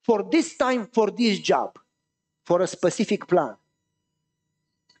you for this time, for this job, for a specific plan.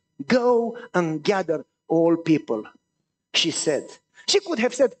 Go and gather all people, she said. She could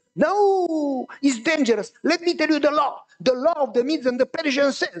have said, no, it's dangerous. Let me tell you the law. The law of the Medes and the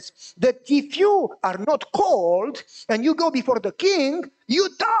Persians says that if you are not called and you go before the king, you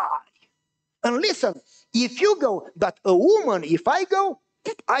die. And listen, if you go, but a woman, if I go,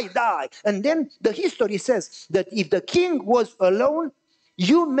 I die. And then the history says that if the king was alone,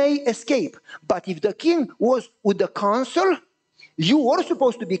 you may escape. But if the king was with the council, you were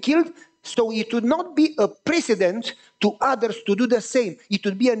supposed to be killed. So it would not be a precedent to others to do the same. It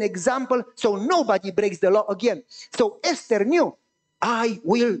would be an example so nobody breaks the law again. So Esther knew, I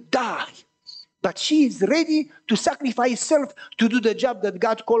will die. But she is ready to sacrifice self to do the job that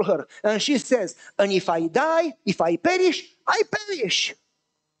God called her. And she says, and if I die, if I perish, I perish.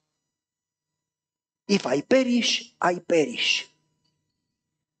 If I perish, I perish.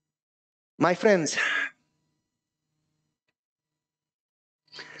 My friends,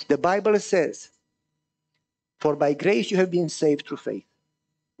 the Bible says, for by grace you have been saved through faith.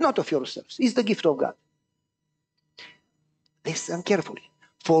 Not of yourselves. It's the gift of God. Listen carefully.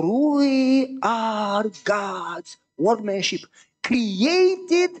 For we are God's workmanship,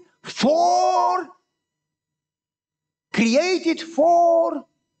 created for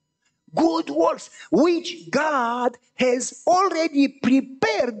good works, which God has already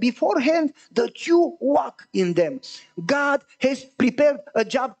prepared beforehand that you walk in them. God has prepared a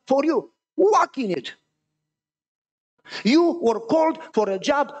job for you. Walk in it. You were called for a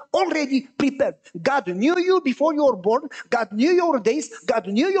job already prepared. God knew you before you were born. God knew your days. God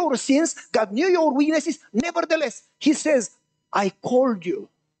knew your sins. God knew your weaknesses. Nevertheless, He says, I called you.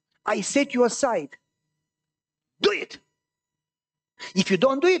 I set you aside. Do it. If you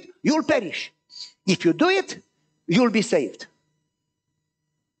don't do it, you'll perish. If you do it, you'll be saved.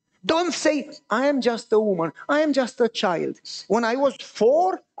 Don't say, I am just a woman. I am just a child. When I was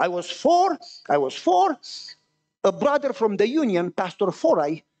four, a brother from the union, Pastor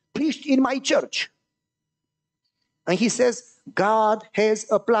Foray, preached in my church. And he says, God has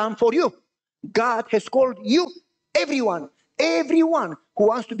a plan for you. God has called you, everyone. Everyone who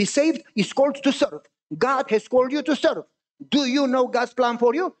wants to be saved is called to serve. God has called you to serve. Do you know God's plan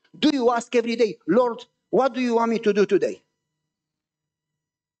for you? Do you ask every day, Lord, what do you want me to do today?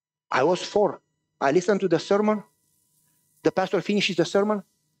 I was 4. I listened to the sermon. The pastor finishes the sermon.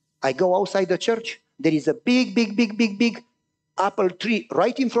 I go outside the church. There is a big apple tree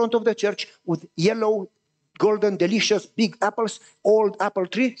right in front of the church with yellow, golden, delicious, big apples, old apple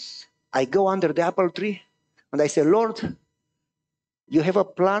tree. I go under the apple tree and I say, Lord, you have a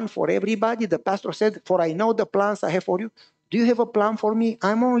plan for everybody? The pastor said, for I know the plans I have for you. Do you have a plan for me?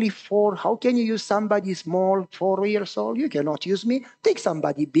 I'm only 4. How can you use somebody small, 4 years old? You cannot use me. Take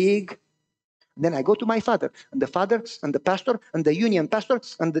somebody big. Then I go to my father and the pastor and the union pastor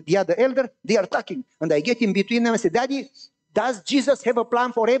and the other elder, they are talking. And I get in between them and say, Daddy, does Jesus have a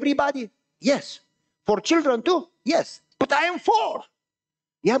plan for everybody? Yes. For children too? Yes. But I am 4.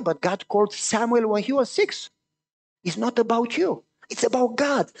 Yeah, but God called Samuel when he was 6. It's not about you. It's about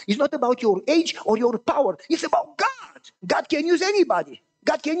God. It's not about your age or your power. It's about God. God can use anybody.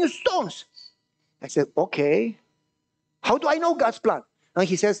 God can use stones. I said, okay. How do I know God's plan? And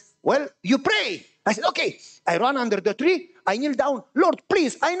he says, well, you pray. I said, okay. I run under the tree. I kneel down. Lord,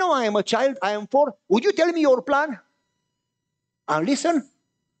 please, I know I am a child. I am 4. Would you tell me your plan? And listen,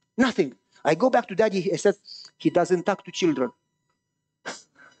 nothing. I go back to Daddy. I said, he doesn't talk to children.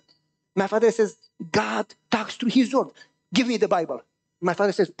 My father says, God talks through his word. Give me the Bible. My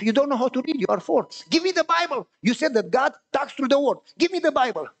father says, you don't know how to read. You are 4. Give me the Bible. You said that God talks through the word. Give me the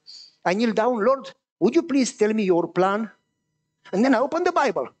Bible. I kneel down. Lord, would you please tell me your plan? And then I open the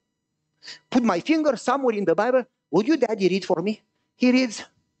Bible. Put my finger somewhere in the Bible. Would you, Daddy, read for me? He reads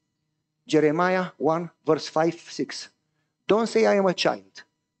Jeremiah 1, verse 5, 6. Don't say I am a child,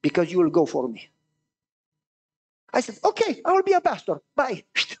 because you will go for me. I said, okay, I will be a pastor. Bye.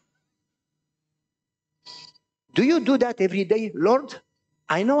 Do you do that every day? Lord,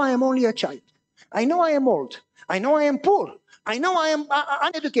 I know I am only a child. I know I am old. I know I am poor. I know I am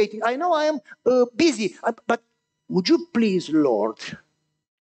uneducated. I know I am busy. But would you please, Lord,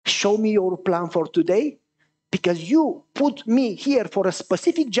 show me your plan for today? Because you put me here for a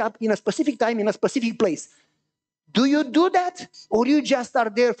specific job in a specific time in a specific place. Do you do that? Or you just are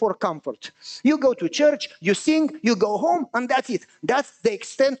there for comfort? You go to church, you sing, you go home, and that's it. That's the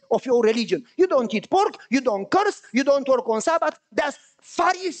extent of your religion. You don't eat pork, you don't curse, you don't work on Sabbath. That's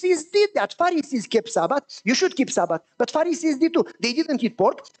Pharisees did that. Pharisees kept Sabbath. You should keep Sabbath. But Pharisees did too. They didn't eat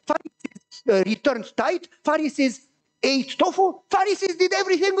pork. Pharisees returned tithe. Pharisees ate tofu. Pharisees did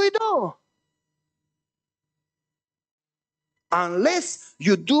everything we do. Unless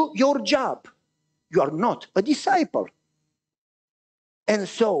you do your job, you are not a disciple. And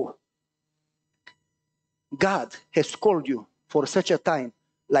so, God has called you for such a time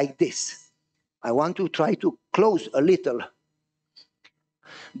like this. I want to try to close a little.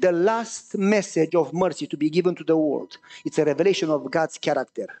 The last message of mercy to be given to the world, it's a revelation of God's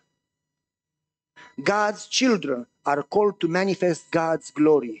character. God's children are called to manifest God's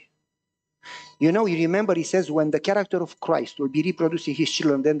glory. You know, you remember he says when the character of Christ will be reproduced in his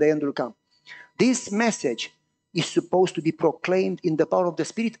children, then the end will come. This message is supposed to be proclaimed in the power of the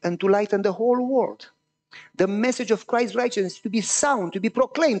Spirit and to lighten the whole world. The message of Christ's righteousness to be sound, to be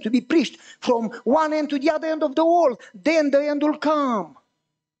proclaimed, to be preached from one end to the other end of the world. Then the end will come.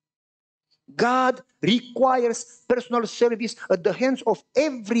 God requires personal service at the hands of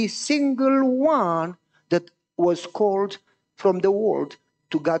every single one that was called from the world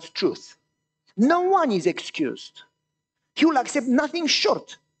to God's truth. No one is excused. He will accept nothing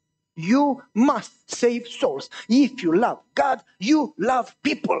short. You must save souls. If you love God, you love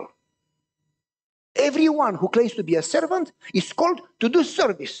people. Everyone who claims to be a servant is called to do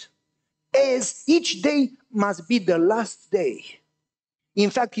service, as each day must be the last day. In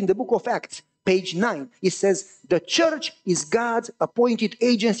fact, in the book of Acts, page 9, it says, the church is God's appointed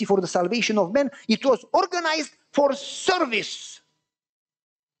agency for the salvation of men. It was organized for service.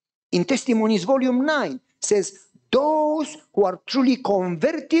 In Testimonies, volume 9, says, those who are truly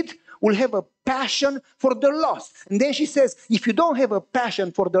converted will have a passion for the lost. And then she says, if you don't have a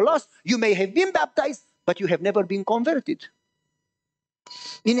passion for the lost, you may have been baptized, but you have never been converted.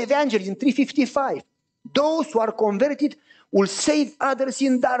 In Evangelism 3:55, those who are converted will save others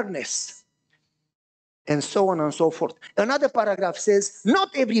in darkness. And so on and so forth. Another paragraph says, not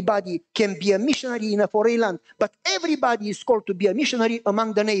everybody can be a missionary in a foreign land, but everybody is called to be a missionary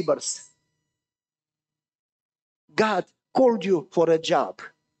among the neighbors. God called you for a job.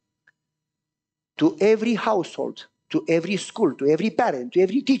 To every household, to every school, to every parent, to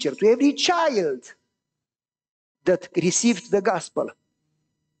every teacher, to every child that received the gospel.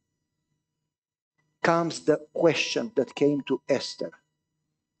 comes the question that came to Esther.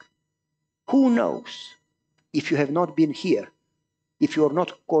 Who knows if you have not been here, if you are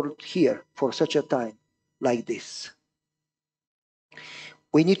not called here for such a time like this?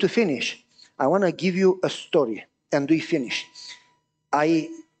 We need to finish. I want to give you a story and we finish. I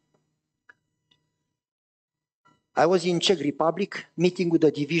was in Czech Republic meeting with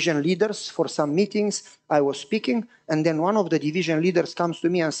the division leaders for some meetings. I was speaking, and then one of the division leaders comes to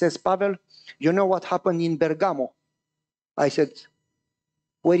me and says, Pavel, you know what happened in Bergamo? I said,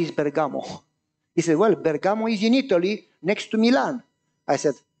 where is Bergamo? He said, well, Bergamo is in Italy, next to Milan. I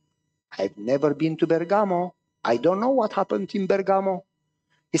said, I've never been to Bergamo. I don't know what happened in Bergamo.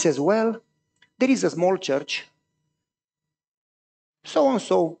 He says, well, there is a small church.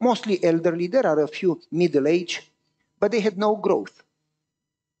 So-and-so, mostly elderly. There are a few middle-aged, but they had no growth.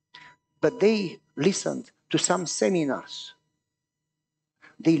 But they listened to some seminars.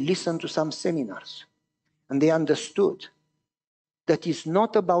 They listened to some seminars. And they understood that it's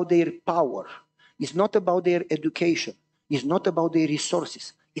not about their power. It's not about their education. It's not about their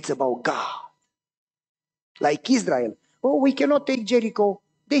resources. It's about God. Like Israel. Oh, we cannot take Jericho.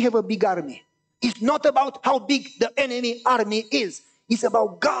 They have a big army. It's not about how big the enemy army is. It's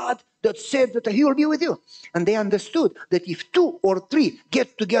about God that said that he will be with you. And they understood that if 2 or 3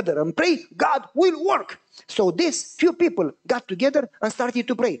 get together and pray, God will work. So these few people got together and started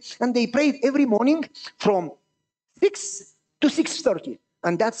to pray. And they prayed every morning from 6 to 6:30.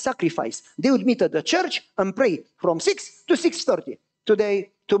 And that's sacrifice. They would meet at the church and pray from 6 to 6:30.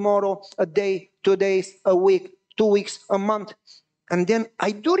 Today, tomorrow, a day, 2 days, a week, 2 weeks, a month. And then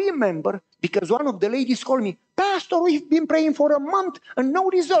I do remember, because one of the ladies called me, Pastor, we've been praying for a month and no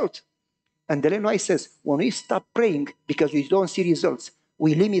result. And the Illinois says, when we stop praying because we don't see results,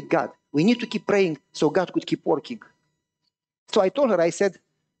 we limit God. We need to keep praying so God could keep working. So I told her, I said,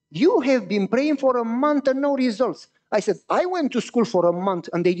 you have been praying for a month and no results. I said, I went to school for a month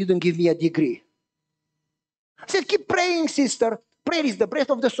and they didn't give me a degree. I said, keep praying, sister. Prayer is the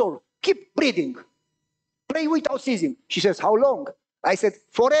breath of the soul. Keep breathing. Pray without ceasing. She says, how long? I said,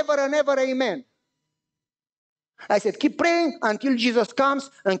 forever and ever, amen. I said, keep praying until Jesus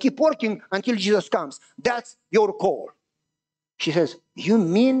comes and keep working until Jesus comes. That's your call. She says, you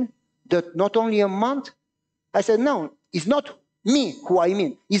mean that not only a month? I said, no, it's not me who I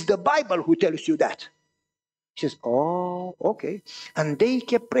mean. It's the Bible who tells you that. She says, oh, okay. And they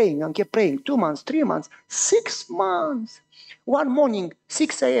kept praying and kept praying. 2 months, 3 months, 6 months. One morning,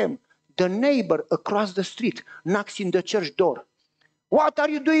 6 a.m., the neighbor across the street knocks in the church door. What are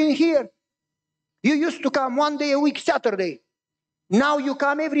you doing here? You used to come 1 day a week, Saturday. Now you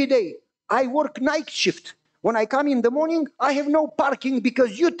come every day. I work night shift. When I come in the morning, I have no parking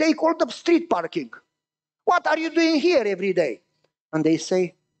because you take all the street parking. What are you doing here every day? And they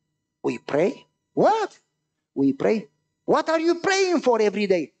say, we pray. What? We pray. What are you praying for every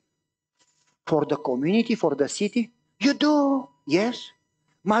day? For the community, for the city? You do? Yes.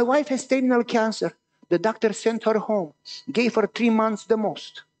 My wife has terminal cancer. The doctor sent her home, gave her 3 months the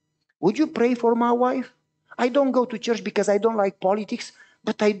most. Would you pray for my wife? I don't go to church because I don't like politics,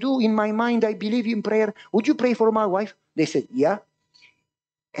 but I do in my mind, I believe in prayer. Would you pray for my wife? They said, yeah.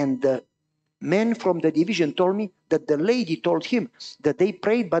 And the men from the division told me that the lady told him that they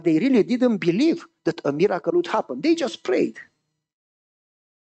prayed, but they really didn't believe that a miracle would happen. They just prayed.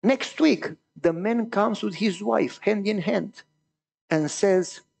 Next week, the man comes with his wife, hand in hand, and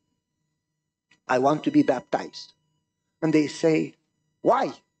says, I want to be baptized. And they say,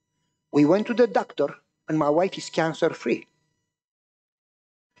 why? We went to the doctor and my wife is cancer-free.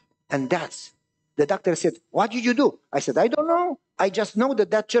 And the doctor said, what did you do? I said, I don't know. I just know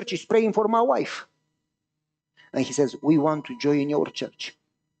that that church is praying for my wife. And he says, we want to join your church.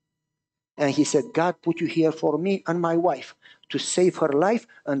 And he said, God put you here for me and my wife to save her life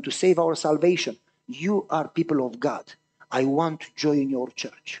and to save our salvation. You are people of God. I want to join your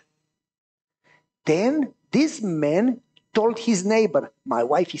church. Then this man told his neighbor, my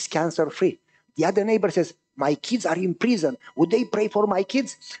wife is cancer-free. The other neighbor says, my kids are in prison. Would they pray for my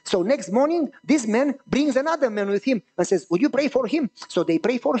kids? So next morning, this man brings another man with him and says, would you pray for him? So they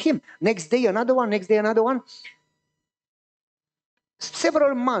pray for him. Next day, another one. Next day, another one.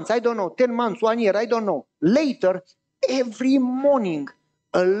 Several months, I don't know, 10 months, 1 year, I don't know. Later, every morning,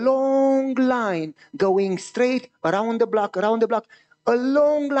 a long line going straight around the block, a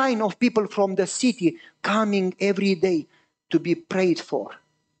long line of people from the city coming every day to be prayed for.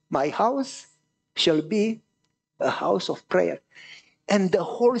 My house shall be a house of prayer. And the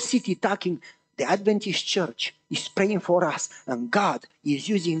whole city talking, the Adventist church is praying for us, and God is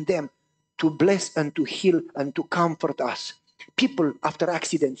using them to bless and to heal and to comfort us. People after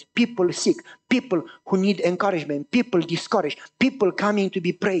accidents, people sick, people who need encouragement, people discouraged, people coming to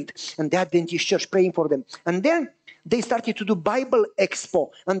be prayed, and the Adventist church praying for them. And then they started to do Bible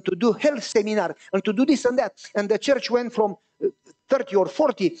expo and to do health seminar and to do this and that. And the church went from 30 or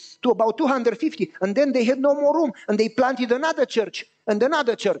 40 to about 250. And then they had no more room. And they planted another church and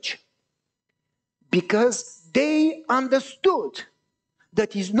another church. Because they understood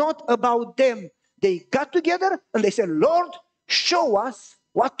that it's not about them. They got together and they said, Lord, show us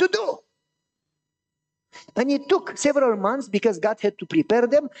what to do. And it took several months because God had to prepare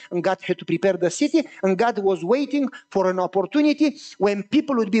them, and God had to prepare the city, and God was waiting for an opportunity when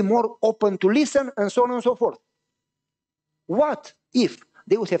people would be more open to listen, and so on and so forth. What if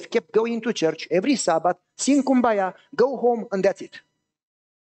they would have kept going to church every Sabbath, sing kumbaya, go home, and that's it?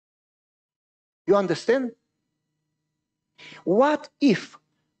 You understand? What if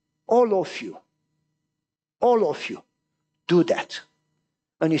all of you do that?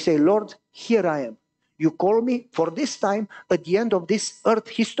 And you say, Lord, here I am. You call me for this time at the end of this earth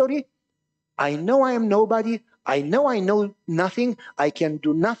history. I know I am nobody. I know nothing. I can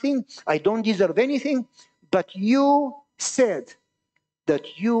do nothing. I don't deserve anything. But you said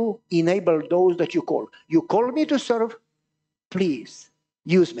that you enable those that you call. You call me to serve. Please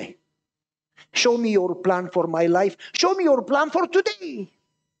use me. Show me your plan for my life. Show me your plan for today.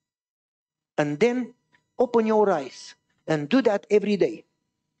 And then open your eyes and do that every day.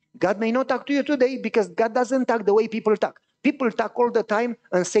 God may not talk to you today because God doesn't talk the way people talk. People talk all the time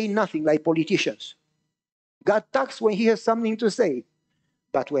and say nothing like politicians. God talks when he has something to say.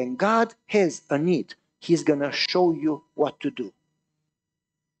 But when God has a need, he's going to show you what to do.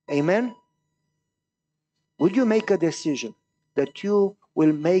 Amen? Would you make a decision that you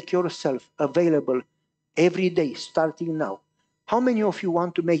will make yourself available every day starting now? How many of you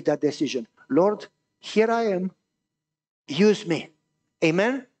want to make that decision? Lord, here I am. Use me.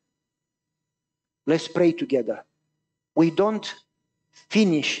 Amen? Let's pray together. We don't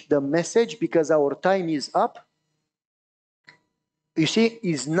finish the message because our time is up. You see,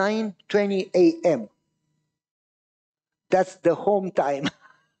 it's 9:20 a.m. That's the home time.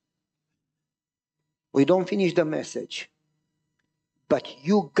 We don't finish the message. But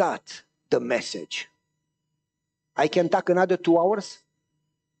you got the message. I can talk another 2 hours.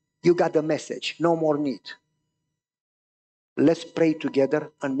 You got the message. No more need. Let's pray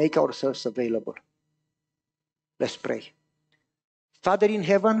together and make ourselves available. Let's pray. Father in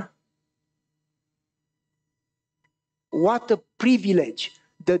heaven, what a privilege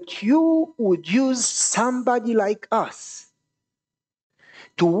that you would use somebody like us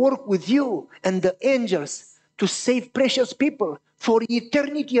to work with you and the angels to save precious people for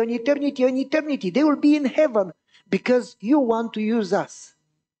eternity and eternity and eternity. They will be in heaven because you want to use us.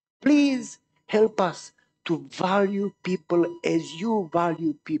 Please help us to value people as you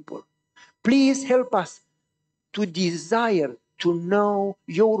value people. Please help us to desire to know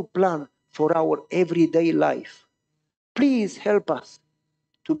your plan for our everyday life. Please help us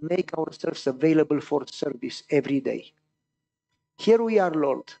to make ourselves available for service every day. Here we are,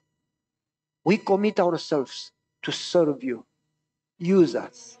 Lord. We commit ourselves to serve you. Use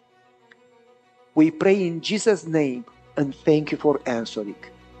us. We pray in Jesus' name and thank you for answering.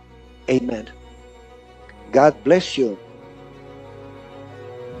 Amen. God bless you.